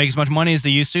just don't make as much money as they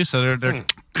used to, so they're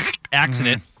axing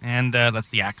it, and that's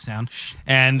the axe sound.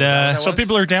 And so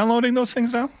people are downloading those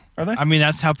things now, are they? I mean,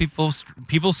 that's how people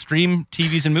stream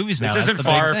TVs and movies now. This That's isn't the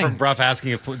big far thing. from Bruff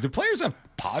asking if do players have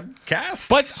podcasts?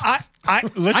 But I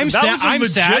listen. I'm was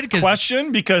a sad legit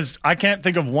question because I can't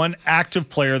think of one active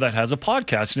player that has a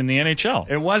podcast in the NHL.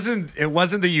 It wasn't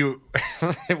that you.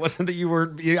 It wasn't that you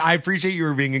were. I appreciate you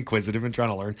were being inquisitive and trying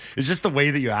to learn. It's just the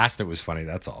way that you asked it was funny.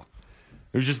 That's all.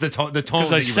 It was just the tone.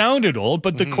 Because I sounded old,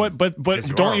 but but Yes,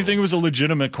 you don't are you think it was a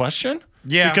legitimate question?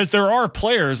 Yeah. Because there are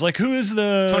players like who is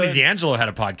the Tony D'Angelo had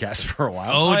a podcast for a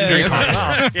while. Oh, very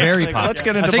popular. Very popular. Let's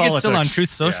get into I think politics. it's still on Truth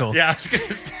Social. Yeah, I was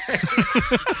gonna say.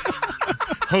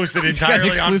 Hosted He's got an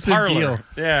entirely on exclusive Parler. deal.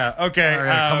 Yeah. Okay. All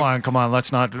right, come on.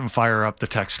 Let's not fire up the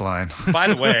text line. By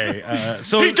the way,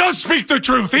 so he does speak the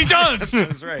truth. He does.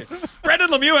 That's right. Brendan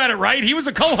Lemieux had it right. He was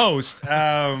a co-host.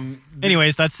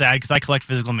 Anyways, that's sad because I collect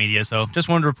physical media, so just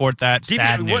wanted to report that.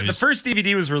 Sad news. The first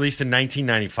DVD was released in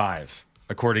 1995,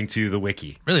 according to the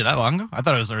wiki. Really, that long ago? I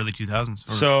thought it was the early 2000s.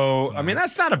 So, I mean,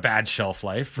 that's not a bad shelf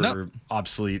life for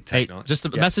obsolete Hey, technology. just a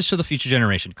message to the future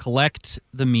generation. Collect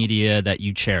the media that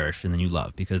you cherish and then you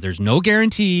love, because there's no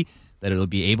guarantee that it'll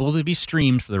be able to be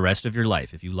streamed for the rest of your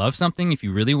life. If you love something, if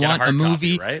you really Get a want a hard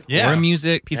movie copy, right? or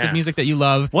a piece of music that you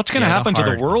love, What's going to get a happen to the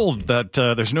hard world that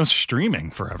there's no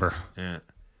streaming forever? Yeah.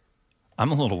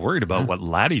 I'm a little worried about what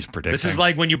Laddie's predicting. This is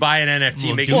like when you buy an NFT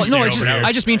and make it Well, no, over there.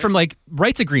 I just mean from like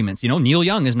rights agreements. You know, Neil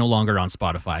Young is no longer on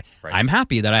Spotify. Right. I'm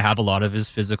happy that I have a lot of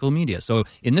his physical media. So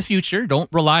in the future, don't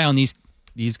rely on these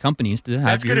companies to have.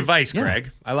 That's good advice, yeah.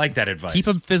 Greg. I like that advice. Keep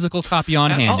a physical copy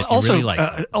on hand if you really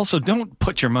like it. Also, don't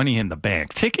put your money in the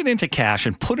bank. Take it into cash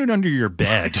and put it under your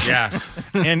bed. Yeah.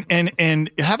 and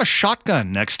have a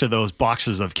shotgun next to those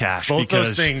boxes of cash. Both because,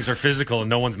 those things are physical and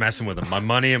no one's messing with them. My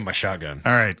money and my shotgun.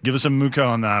 All right, give us a muka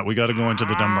on that. We got to go into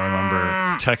the Dunbar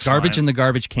Lumber text Garbage line. in the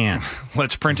garbage can.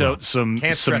 Let's print out some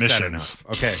Can't stress that submissions. enough.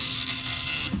 Okay.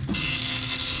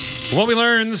 What we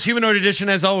learns, Humanoid Edition,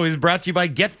 as always, brought to you by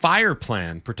Get Fire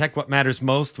Plan. Protect what matters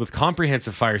most with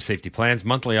comprehensive fire safety plans,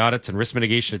 monthly audits, and risk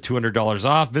mitigation at $200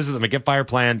 off. Visit them at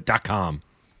getfireplan.com.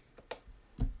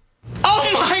 Oh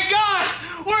my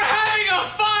God! We're having a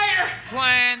fire!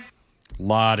 Plan.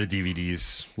 Lot of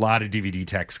DVDs, lot of DVD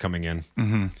texts coming in.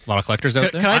 A lot of collectors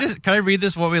out there. Can I read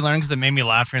this what we learned because it made me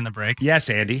laugh during the break? Yes,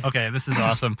 Andy. Okay, this is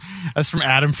awesome. That's from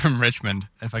Adam from Richmond.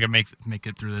 If I can make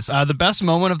it through this, the best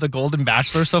moment of the Golden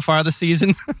Bachelor so far this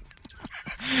season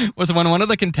was when one of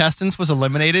the contestants was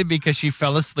eliminated because she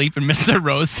fell asleep and missed the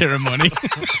rose ceremony.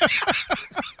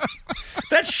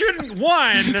 That shouldn't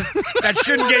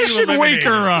get you should eliminated. wake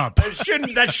her up.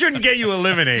 That shouldn't get you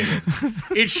eliminated.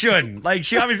 It shouldn't. Like,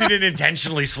 she obviously didn't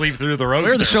intentionally sleep through the rose.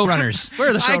 Where are the ceremony. showrunners? Where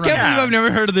are the I showrunners? can't believe I've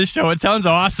never heard of this show. It sounds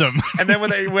awesome. And then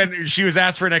when she was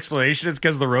asked for an explanation, it's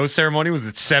because the rose ceremony was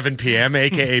at 7 p.m.,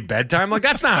 aka bedtime. Like,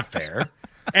 that's not fair.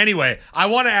 Anyway, I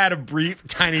want to add a brief,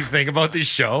 tiny thing about this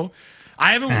show.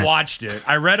 I haven't watched it.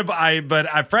 I read about, but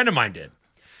a friend of mine did.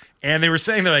 And they were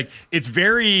saying that, like, it's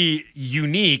very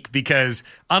unique because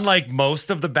unlike most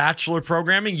of the Bachelor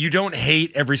programming, you don't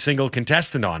hate every single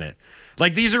contestant on it.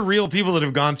 Like, these are real people that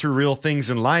have gone through real things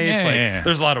in life. Yeah.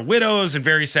 There's a lot of widows and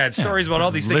very sad stories about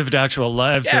all these things. Lived actual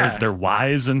lives. Yeah. They're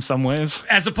wise in some ways.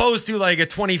 As opposed to like a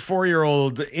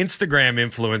 24-year-old Instagram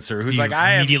influencer who's like,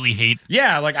 I immediately hate.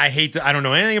 Yeah, like I hate. I don't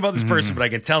know anything about this person, but I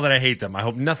can tell that I hate them. I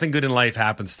hope nothing good in life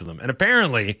happens to them. And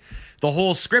apparently, the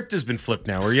whole script has been flipped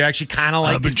now, where you actually kind of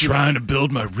like. I've been trying to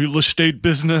build my real estate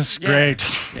business. Yeah. Great.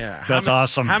 Yeah, That's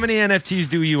awesome. How many NFTs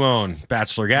do you own,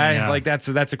 Bachelor guy? Yeah. Like that's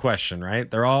a question,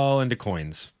 right? They're all into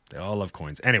coins. They all love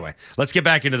coins. Anyway, let's get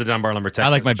back into the Dunbar Lumber text. I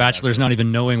like my message. bachelors not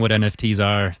even knowing what NFTs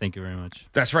are. Thank you very much.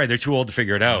 That's right. They're too old to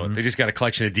figure it out. They just got a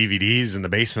collection of DVDs in the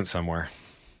basement somewhere.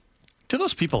 Do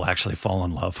those people actually fall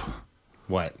in love?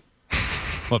 What?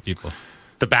 What people?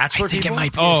 The Bachelor people? It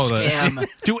might be a scam.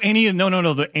 Do any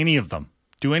of any of them?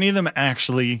 Do any of them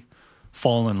actually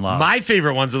fall in love? My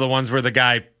favorite ones are the ones where the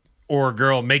guy or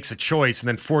girl makes a choice and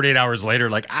then 48 hours later,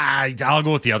 like, I'll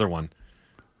go with the other one.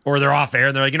 Or they're off air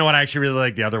and they're like, you know what? I actually really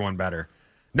like the other one better.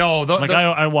 No,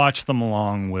 I watch them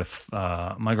along with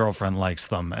my girlfriend likes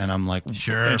them, and I'm like,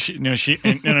 sure.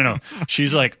 And no.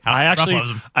 She's like, I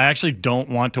actually don't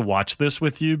want to watch this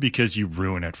with you because you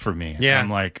ruin it for me. Yeah.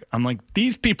 I'm like,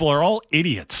 these people are all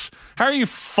idiots. How are you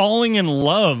falling in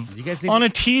love on a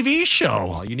TV show?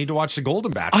 Well, you need to watch The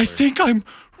Golden Bachelor. I think I'm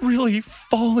really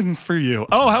falling for you.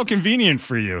 Oh, how convenient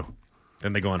for you.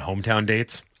 Then they go on hometown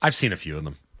dates. I've seen a few of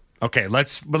them. Okay,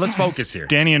 let's focus here.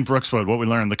 Danny and Brookswood, what we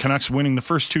learned, the Canucks winning the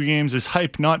first 2 games is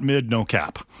hype, not mid, no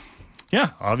cap.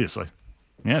 Yeah, obviously.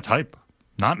 Yeah, it's hype,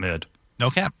 not mid. No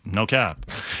cap. No cap.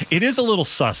 It is a little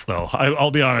sus, though.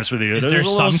 I'll be honest with you. Is there a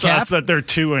little some cap? sus that they're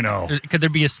 2-0. Could there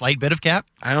be a slight bit of cap?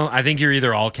 I think you're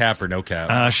either all cap or no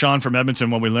cap. Sean from Edmonton,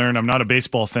 what we learned, I'm not a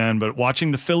baseball fan, but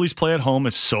watching the Phillies play at home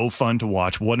is so fun to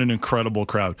watch. What an incredible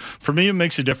crowd. For me, it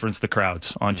makes a difference, the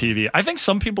crowds on TV. I think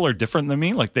some people are different than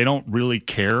me. Like, they don't really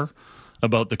care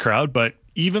about the crowd, but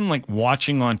even like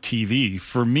watching on TV,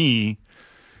 for me,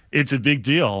 it's a big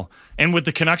deal. And with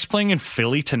the Canucks playing in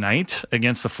Philly tonight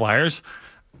against the Flyers,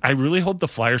 I really hope the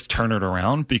Flyers turn it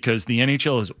around, because the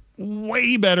NHL is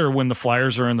way better when the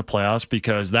Flyers are in the playoffs,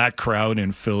 because that crowd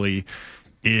in Philly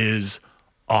is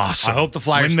awesome. I hope the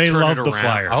Flyers when they turn love it the around.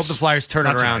 Flyers. I hope the Flyers turn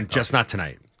Not it around, tonight, just not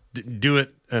tonight. Do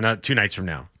it 2 nights from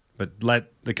now. But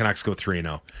let the Canucks go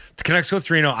 3-0. The Canucks go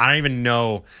 3-0. I don't even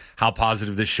know how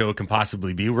positive this show can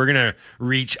possibly be. We're going to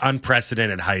reach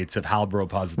unprecedented heights of Halbro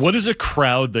positivity. What is a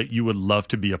crowd that you would love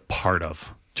to be a part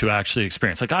of, to actually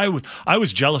experience? Like, I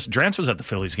was jealous. Drance was at the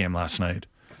Phillies game last night.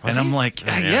 Was and he? I'm like,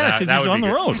 Yeah, yeah, because that he's would on be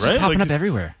the good. road, It's right? popping Like, up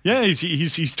everywhere. Yeah, he's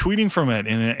tweeting from it,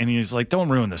 and he's like, don't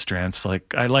ruin this, Drance.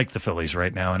 Like, I like the Phillies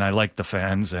right now, and I like the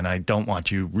fans, and I don't want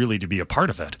you really to be a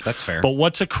part of it. That's fair. But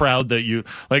what's a crowd that you,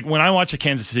 like, when I watch a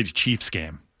Kansas City Chiefs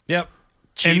game, Yep.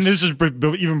 and this is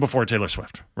even before Taylor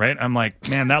Swift, right? I'm like,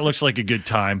 man, that looks like a good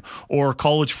time. Or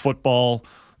college football,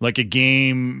 like a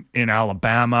game in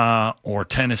Alabama or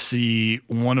Tennessee,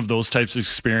 one of those types of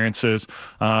experiences.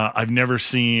 I've never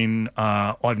seen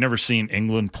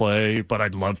England play, but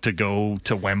I'd love to go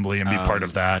to Wembley and be part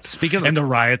of that. And the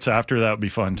riots after that would be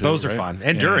fun too. Those are right? fun.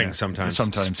 And during sometimes.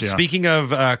 Sometimes, yeah. Speaking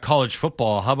of college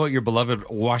football, how about your beloved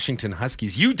Washington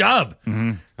Huskies? UW.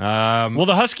 Mm-hmm. Well,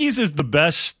 the Huskies is the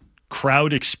best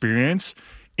crowd experience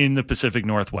in the Pacific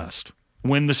Northwest.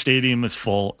 When the stadium is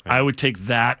full, I would take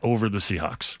that over the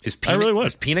Seahawks. I really would.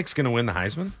 Is Penix going to win the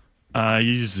Heisman?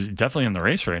 He's definitely in the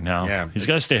race right now. Yeah. He's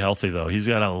got to stay healthy though. He's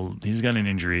got an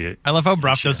injury. I love how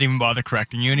Bruff doesn't even bother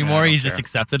correcting you anymore. He's just care.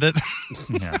 accepted it.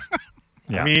 Yeah.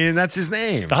 I mean, that's his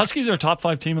name. The Huskies are a top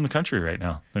 5 team in the country right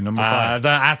now. They're number 5. The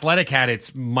Athletic had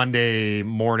its Monday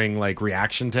morning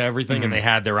reaction to everything, and they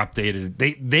had their updated.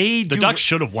 The Ducks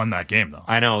should have won that game though.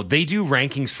 I know they do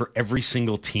rankings for every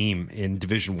single team in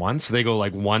Division 1, so they go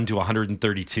 1 to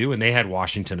 132, and they had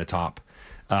Washington atop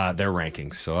their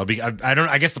rankings. So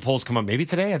I guess the polls come up maybe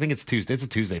today. I think it's Tuesday. It's a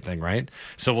Tuesday thing, right?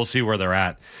 So we'll see where they're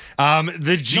at.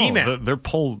 The G-Men. No, their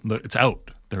poll, it's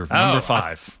out. They're number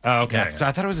 5. Okay. Yeah. So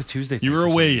I thought it was a Tuesday thing. You were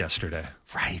away yesterday.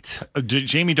 Right.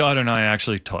 Jamie Dodd and I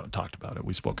actually talked about it.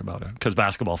 We spoke about it because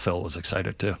Basketball Phil was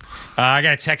excited too. I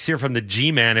got a text here from the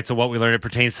G-Man. It's a What We Learned. It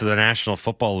pertains to the National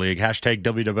Football League. Hashtag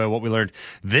WW What We Learned.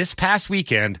 This past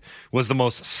weekend was the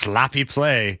most sloppy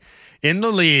play in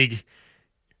the league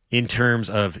in terms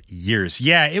of years.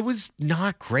 Yeah, it was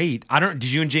not great. Did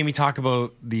you and Jamie talk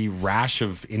about the rash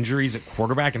of injuries at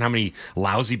quarterback and how many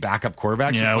lousy backup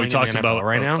quarterbacks are playing we talked in the NFL about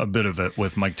right now? a bit of it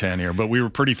with Mike Tanier, but we were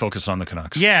pretty focused on the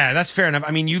Canucks. Yeah, that's fair enough.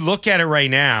 I mean, you look at it right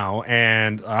now,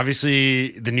 and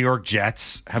obviously the New York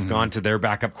Jets have gone to their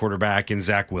backup quarterback in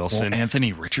Zach Wilson. Well,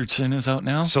 Anthony Richardson is out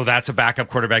now. So that's a backup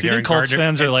quarterback. Do you think Colts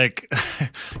fans are like,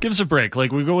 give us a break?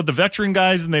 Like, we go with the veteran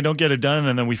guys and they don't get it done,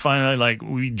 and then we finally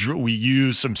we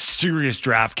use some serious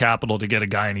draft capital to get a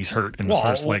guy and he's hurt in the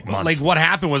first month. What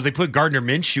happened was they put Gardner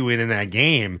Minshew in that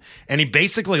game, and he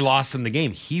basically lost in the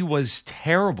game. He was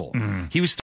terrible. He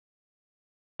was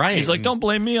right. He's like, don't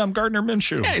blame me. I'm Gardner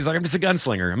Minshew. Yeah, he's like, I'm just a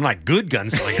gunslinger. I'm not a good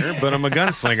gunslinger, but I'm a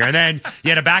gunslinger. And then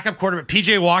you had a backup quarterback,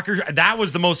 PJ Walker. That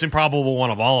was the most improbable one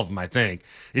of all of them, I think,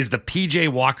 is the PJ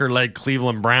Walker-led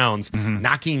Cleveland Browns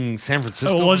knocking San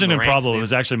Francisco. It wasn't improbable. It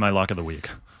was actually my lock of the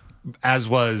week. As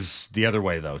was the other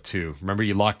way, though, too. Remember,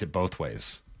 you locked it both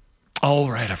ways. Oh,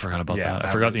 right. I forgot about that.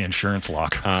 I forgot the insurance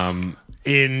lock.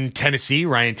 In Tennessee,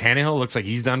 Ryan Tannehill looks like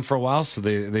he's done for a while, so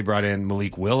they brought in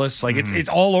Malik Willis. It's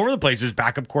all over the place. There's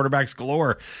backup quarterbacks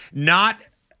galore. Not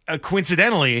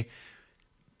coincidentally,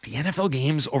 the NFL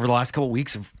games over the last couple of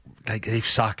weeks they've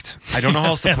sucked. I don't know how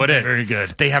else to put it. Very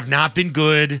good. They have not been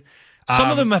good. Some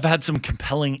of them have had some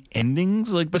compelling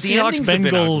endings, like the Seahawks,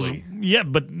 Bengals.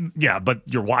 Yeah, but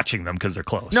you're watching them because they're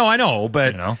close. No, I know,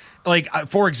 but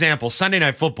for example, Sunday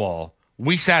Night Football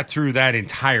we sat through that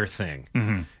entire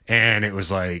thing. And it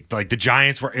was like the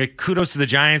Giants were, kudos to the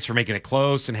Giants for making it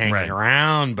close and hanging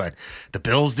around, but the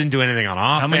Bills didn't do anything on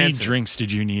offense. How many drinks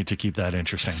did you need to keep that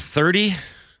interesting? 30?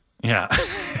 Yeah.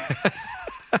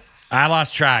 I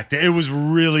lost track. It was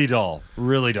really dull.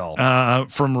 Really dull.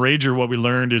 From Rager, what we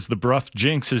learned is the Bruff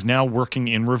Jinx is now working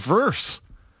in reverse.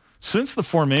 Since the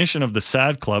formation of the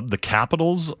SAD Club, the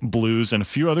Capitals, Blues, and a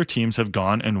few other teams have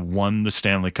gone and won the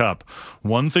Stanley Cup.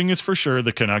 One thing is for sure,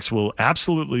 the Canucks will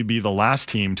absolutely be the last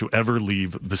team to ever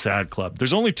leave the SAD Club.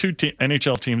 There's only two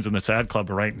NHL teams in the SAD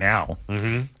Club right now,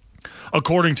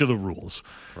 according to the rules.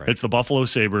 Right. It's the Buffalo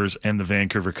Sabres and the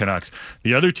Vancouver Canucks.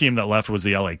 The other team that left was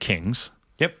the LA Kings.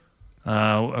 Yep.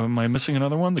 Am I missing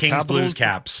another one? The Kings, Capitals? Blues,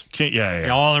 Caps. Yeah.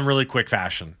 All in really quick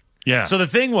fashion. Yeah. So the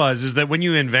thing is that when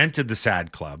you invented the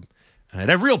SAD Club, it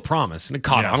had real promise, and it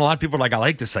caught on. A lot of people were like, I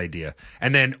like this idea.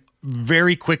 And then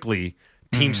very quickly,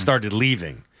 teams started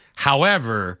leaving.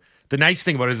 However, the nice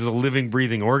thing about it is it's a living,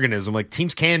 breathing organism. Like,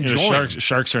 teams can join.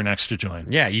 Sharks are next to join.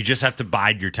 Yeah, you just have to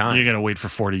bide your time. You're going to wait for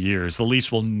 40 years. The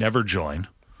Leafs will never join.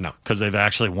 No. Because they've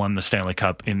actually won the Stanley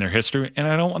Cup in their history, and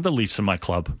I don't want the Leafs in my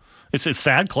club. It's a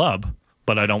sad club,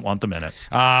 but I don't want them in it.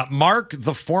 Mark,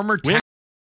 the former...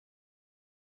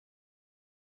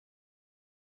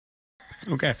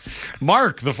 Okay.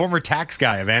 Mark, the former tax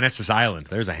guy of Annacis Island.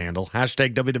 There's a handle.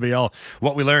 Hashtag WWL.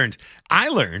 What we learned. I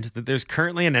learned that there's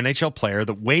currently an NHL player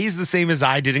that weighs the same as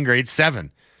I did in grade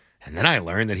 7. And then I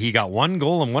learned that he got 1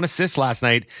 goal and 1 assist last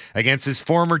night against his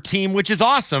former team, which is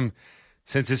awesome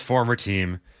since his former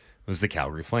team was the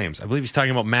Calgary Flames. I believe he's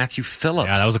talking about Matthew Phillips.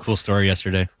 Yeah, that was a cool story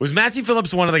yesterday. Was Matthew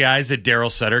Phillips one of the guys that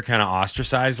Daryl Sutter kind of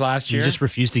ostracized last year? He just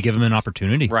refused to give him an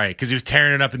opportunity. Right, because he was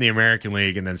tearing it up in the American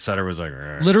League, and then Sutter was like...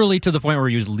 Rrr. Literally to the point where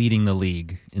he was leading the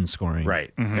league in scoring.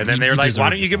 Right. And then they were like,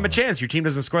 why don't you give him a chance? Your team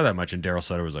doesn't score that much. And Daryl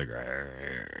Sutter was like...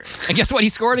 Rrr. And guess what? He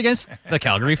scored against the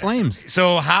Calgary Flames.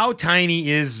 So how tiny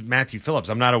is Matthew Phillips?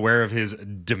 I'm not aware of his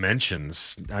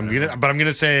dimensions. I'm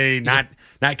gonna say not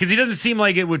because he doesn't seem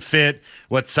like it would fit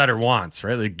what Sutter wants,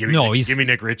 right? Like give me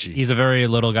Nick Ritchie. He's a very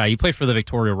little guy. He played for the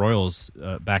Victoria Royals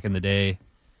back in the day,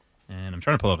 and I'm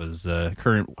trying to pull up his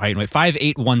current height and weight.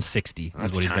 5'8", 160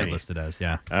 is what he's got listed as.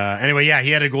 Yeah. Anyway,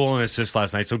 he had a goal and assist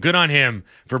last night, so good on him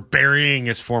for burying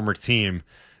his former team.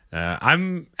 How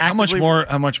much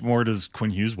more does Quinn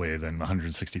Hughes weigh than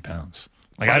 160 pounds?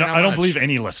 Like I don't believe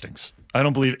any listings. I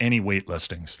don't believe any weight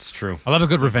listings. It's true. I love a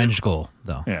good revenge goal,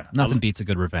 though. Yeah. Nothing beats a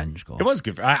good revenge goal. It was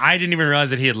good. I didn't even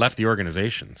realize that he had left the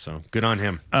organization, so good on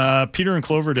him. Peter and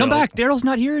Cloverdale. Come back. Daryl's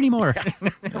not here anymore.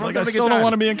 I still don't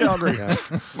want to be in Calgary.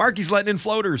 Marky's letting in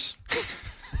floaters.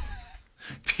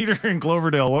 Peter and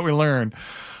Cloverdale, what we learned.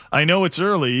 I know it's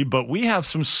early, but we have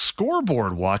some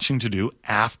scoreboard watching to do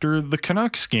after the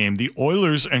Canucks game. The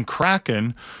Oilers and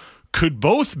Kraken could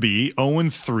both be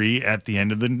 0-3 at the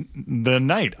end of the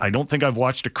night. I don't think I've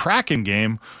watched a Kraken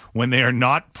game when they are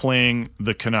not playing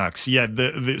the Canucks. Yeah,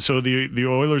 so the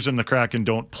Oilers and the Kraken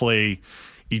don't play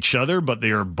each other, but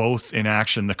they are both in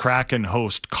action. The Kraken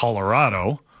host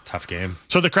Colorado. Tough game.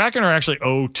 So the Kraken are actually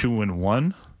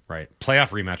 0-2-1. Right.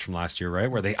 Playoff rematch from last year,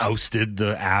 right? Where they ousted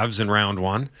the Avs in round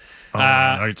 1.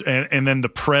 Right. And then the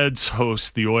Preds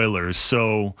host the Oilers.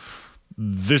 So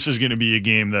this is going to be a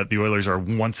game that the Oilers are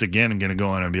once again going to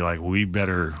go in and be like, we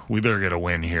better get a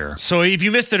win here. So if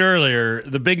you missed it earlier,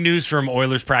 the big news from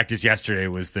Oilers practice yesterday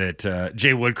was that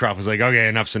Jay Woodcroft was like, okay,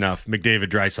 enough's enough. McDavid,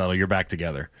 Draisaitl, you're back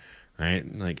together. Right?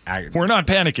 Like we're not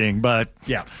panicking, but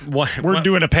yeah, we're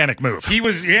doing a panic move. He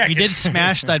did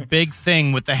smash that big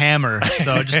thing with the hammer.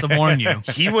 So just to warn you,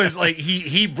 he was like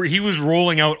he was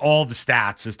rolling out all the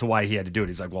stats as to why he had to do it.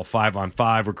 He's like, well,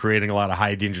 5-on-5, we're creating a lot of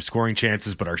high danger scoring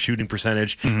chances, but our shooting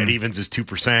percentage at evens is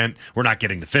 2%. We're not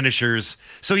getting the finishers.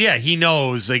 So yeah, he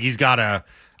knows like he's got to.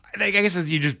 I guess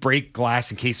you just break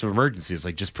glass in case of emergency. It's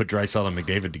like just put Draisaitl and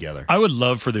McDavid together. I would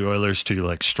love for the Oilers to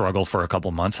like struggle for a couple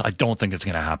months. I don't think it's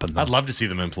going to happen, though. I'd love to see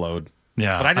them implode.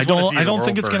 Yeah, but I don't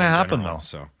think it's going to happen though.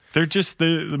 So they're just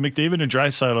the McDavid and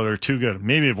Draisaitl are too good.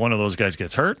 Maybe if one of those guys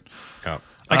gets hurt. Yeah.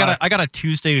 I got a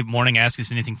Tuesday morning ask us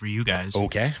anything for you guys.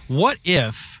 Okay. What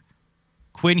if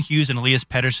Quinn Hughes and Elias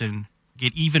Pettersson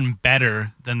get even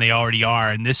better than they already are,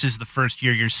 and this is the first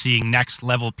year you're seeing next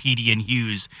level PD and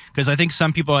Hughes? Because I think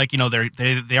some people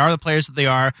they are the players that they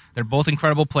are. They're both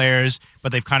incredible players,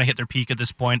 but they've kind of hit their peak at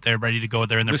this point. They're ready to go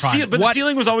there in their prime. But the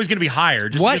ceiling was always going to be higher.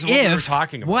 Just because of what we were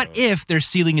talking about. What if their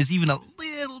ceiling is even a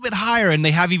little bit higher, and they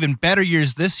have even better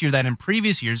years this year than in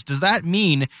previous years? Does that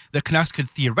mean the Canucks could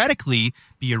theoretically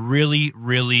be a really,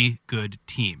 really good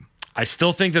team? I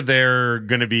still think that they're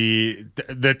going to be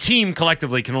the team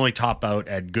collectively can only top out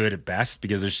at good at best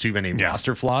because there's too many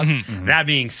roster flaws. Mm-hmm. That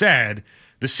being said,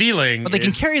 The ceiling, but they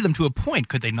can carry them to a point,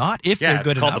 could they not? If they're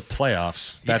good it's called enough. the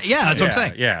playoffs. That's what I'm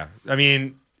saying. Yeah, I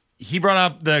mean, he brought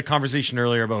up the conversation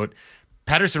earlier about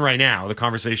Pettersson right now. The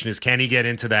conversation is, can he get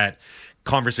into that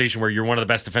conversation where you're one of the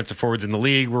best defensive forwards in the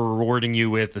league? We're rewarding you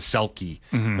with the Selke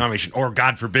nomination, or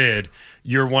God forbid,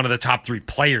 you're one of the top 3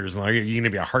 players. You're going to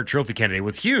be a Hart Trophy candidate.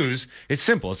 With Hughes, it's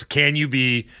simple. It's, can you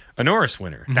be a Norris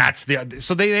winner? That's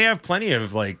so they have plenty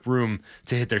of room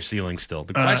to hit their ceiling still.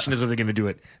 The question is, are they going to do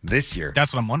it this year?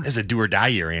 That's what I'm wondering. It's a do or die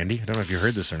year, Andy. I don't know if you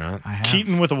heard this or not.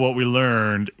 Keaton, with what we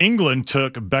learned, England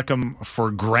took Beckham for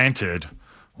granted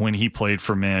when he played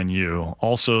for Man U.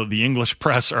 Also, the English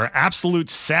press are absolute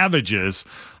savages.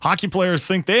 Hockey players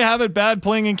think they have it bad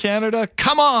playing in Canada.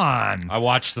 Come on! I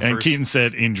watched the and first... Keaton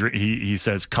said, he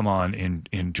says, come on,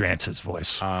 in Drance's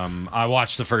voice. I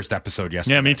watched the first episode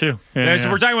yesterday. Yeah, me too. So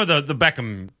we're talking about the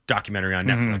Beckham documentary on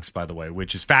Netflix, by the way,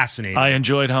 which is fascinating. I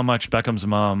enjoyed how much Beckham's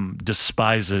mom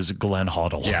despises Glenn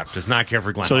Hoddle. Yeah, does not care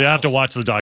for Glenn So Hoddle. you have to watch the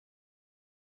documentary.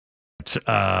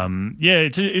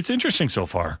 It's interesting so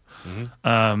far.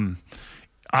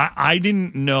 I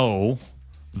didn't know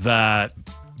that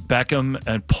Beckham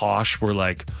and Posh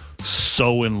were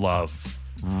so in love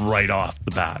right off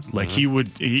the bat. He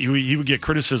would get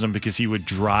criticism because he would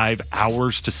drive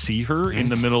hours to see her in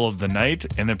the middle of the night,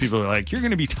 and then people are like, "You're going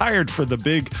to be tired for the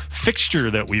big fixture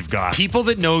that we've got." People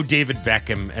that know David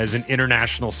Beckham as an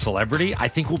international celebrity, I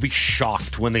think, will be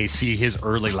shocked when they see his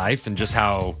early life and just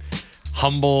how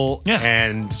humble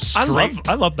and straight.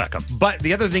 I love Beckham. But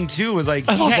the other thing too was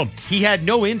he had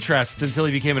no interests until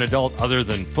he became an adult other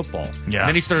than football. Yeah. And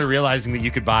then he started realizing that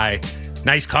you could buy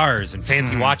nice cars and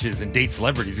fancy watches and date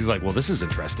celebrities. He's like, well, this is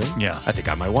interesting. Yeah. I think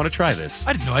I might want to try this.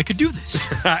 I didn't know I could do this.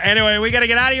 Anyway, we got to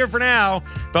get out of here for now,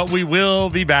 but we will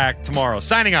be back tomorrow.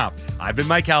 Signing off, I've been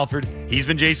Mike Halford. He's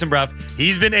been Jason Bruff.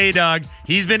 He's been A-Dog.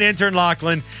 He's been Intern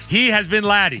Lachlan. He has been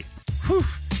Laddie. Whew.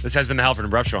 This has been the Halford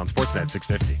and Bruff Show on Sportsnet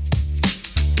 650.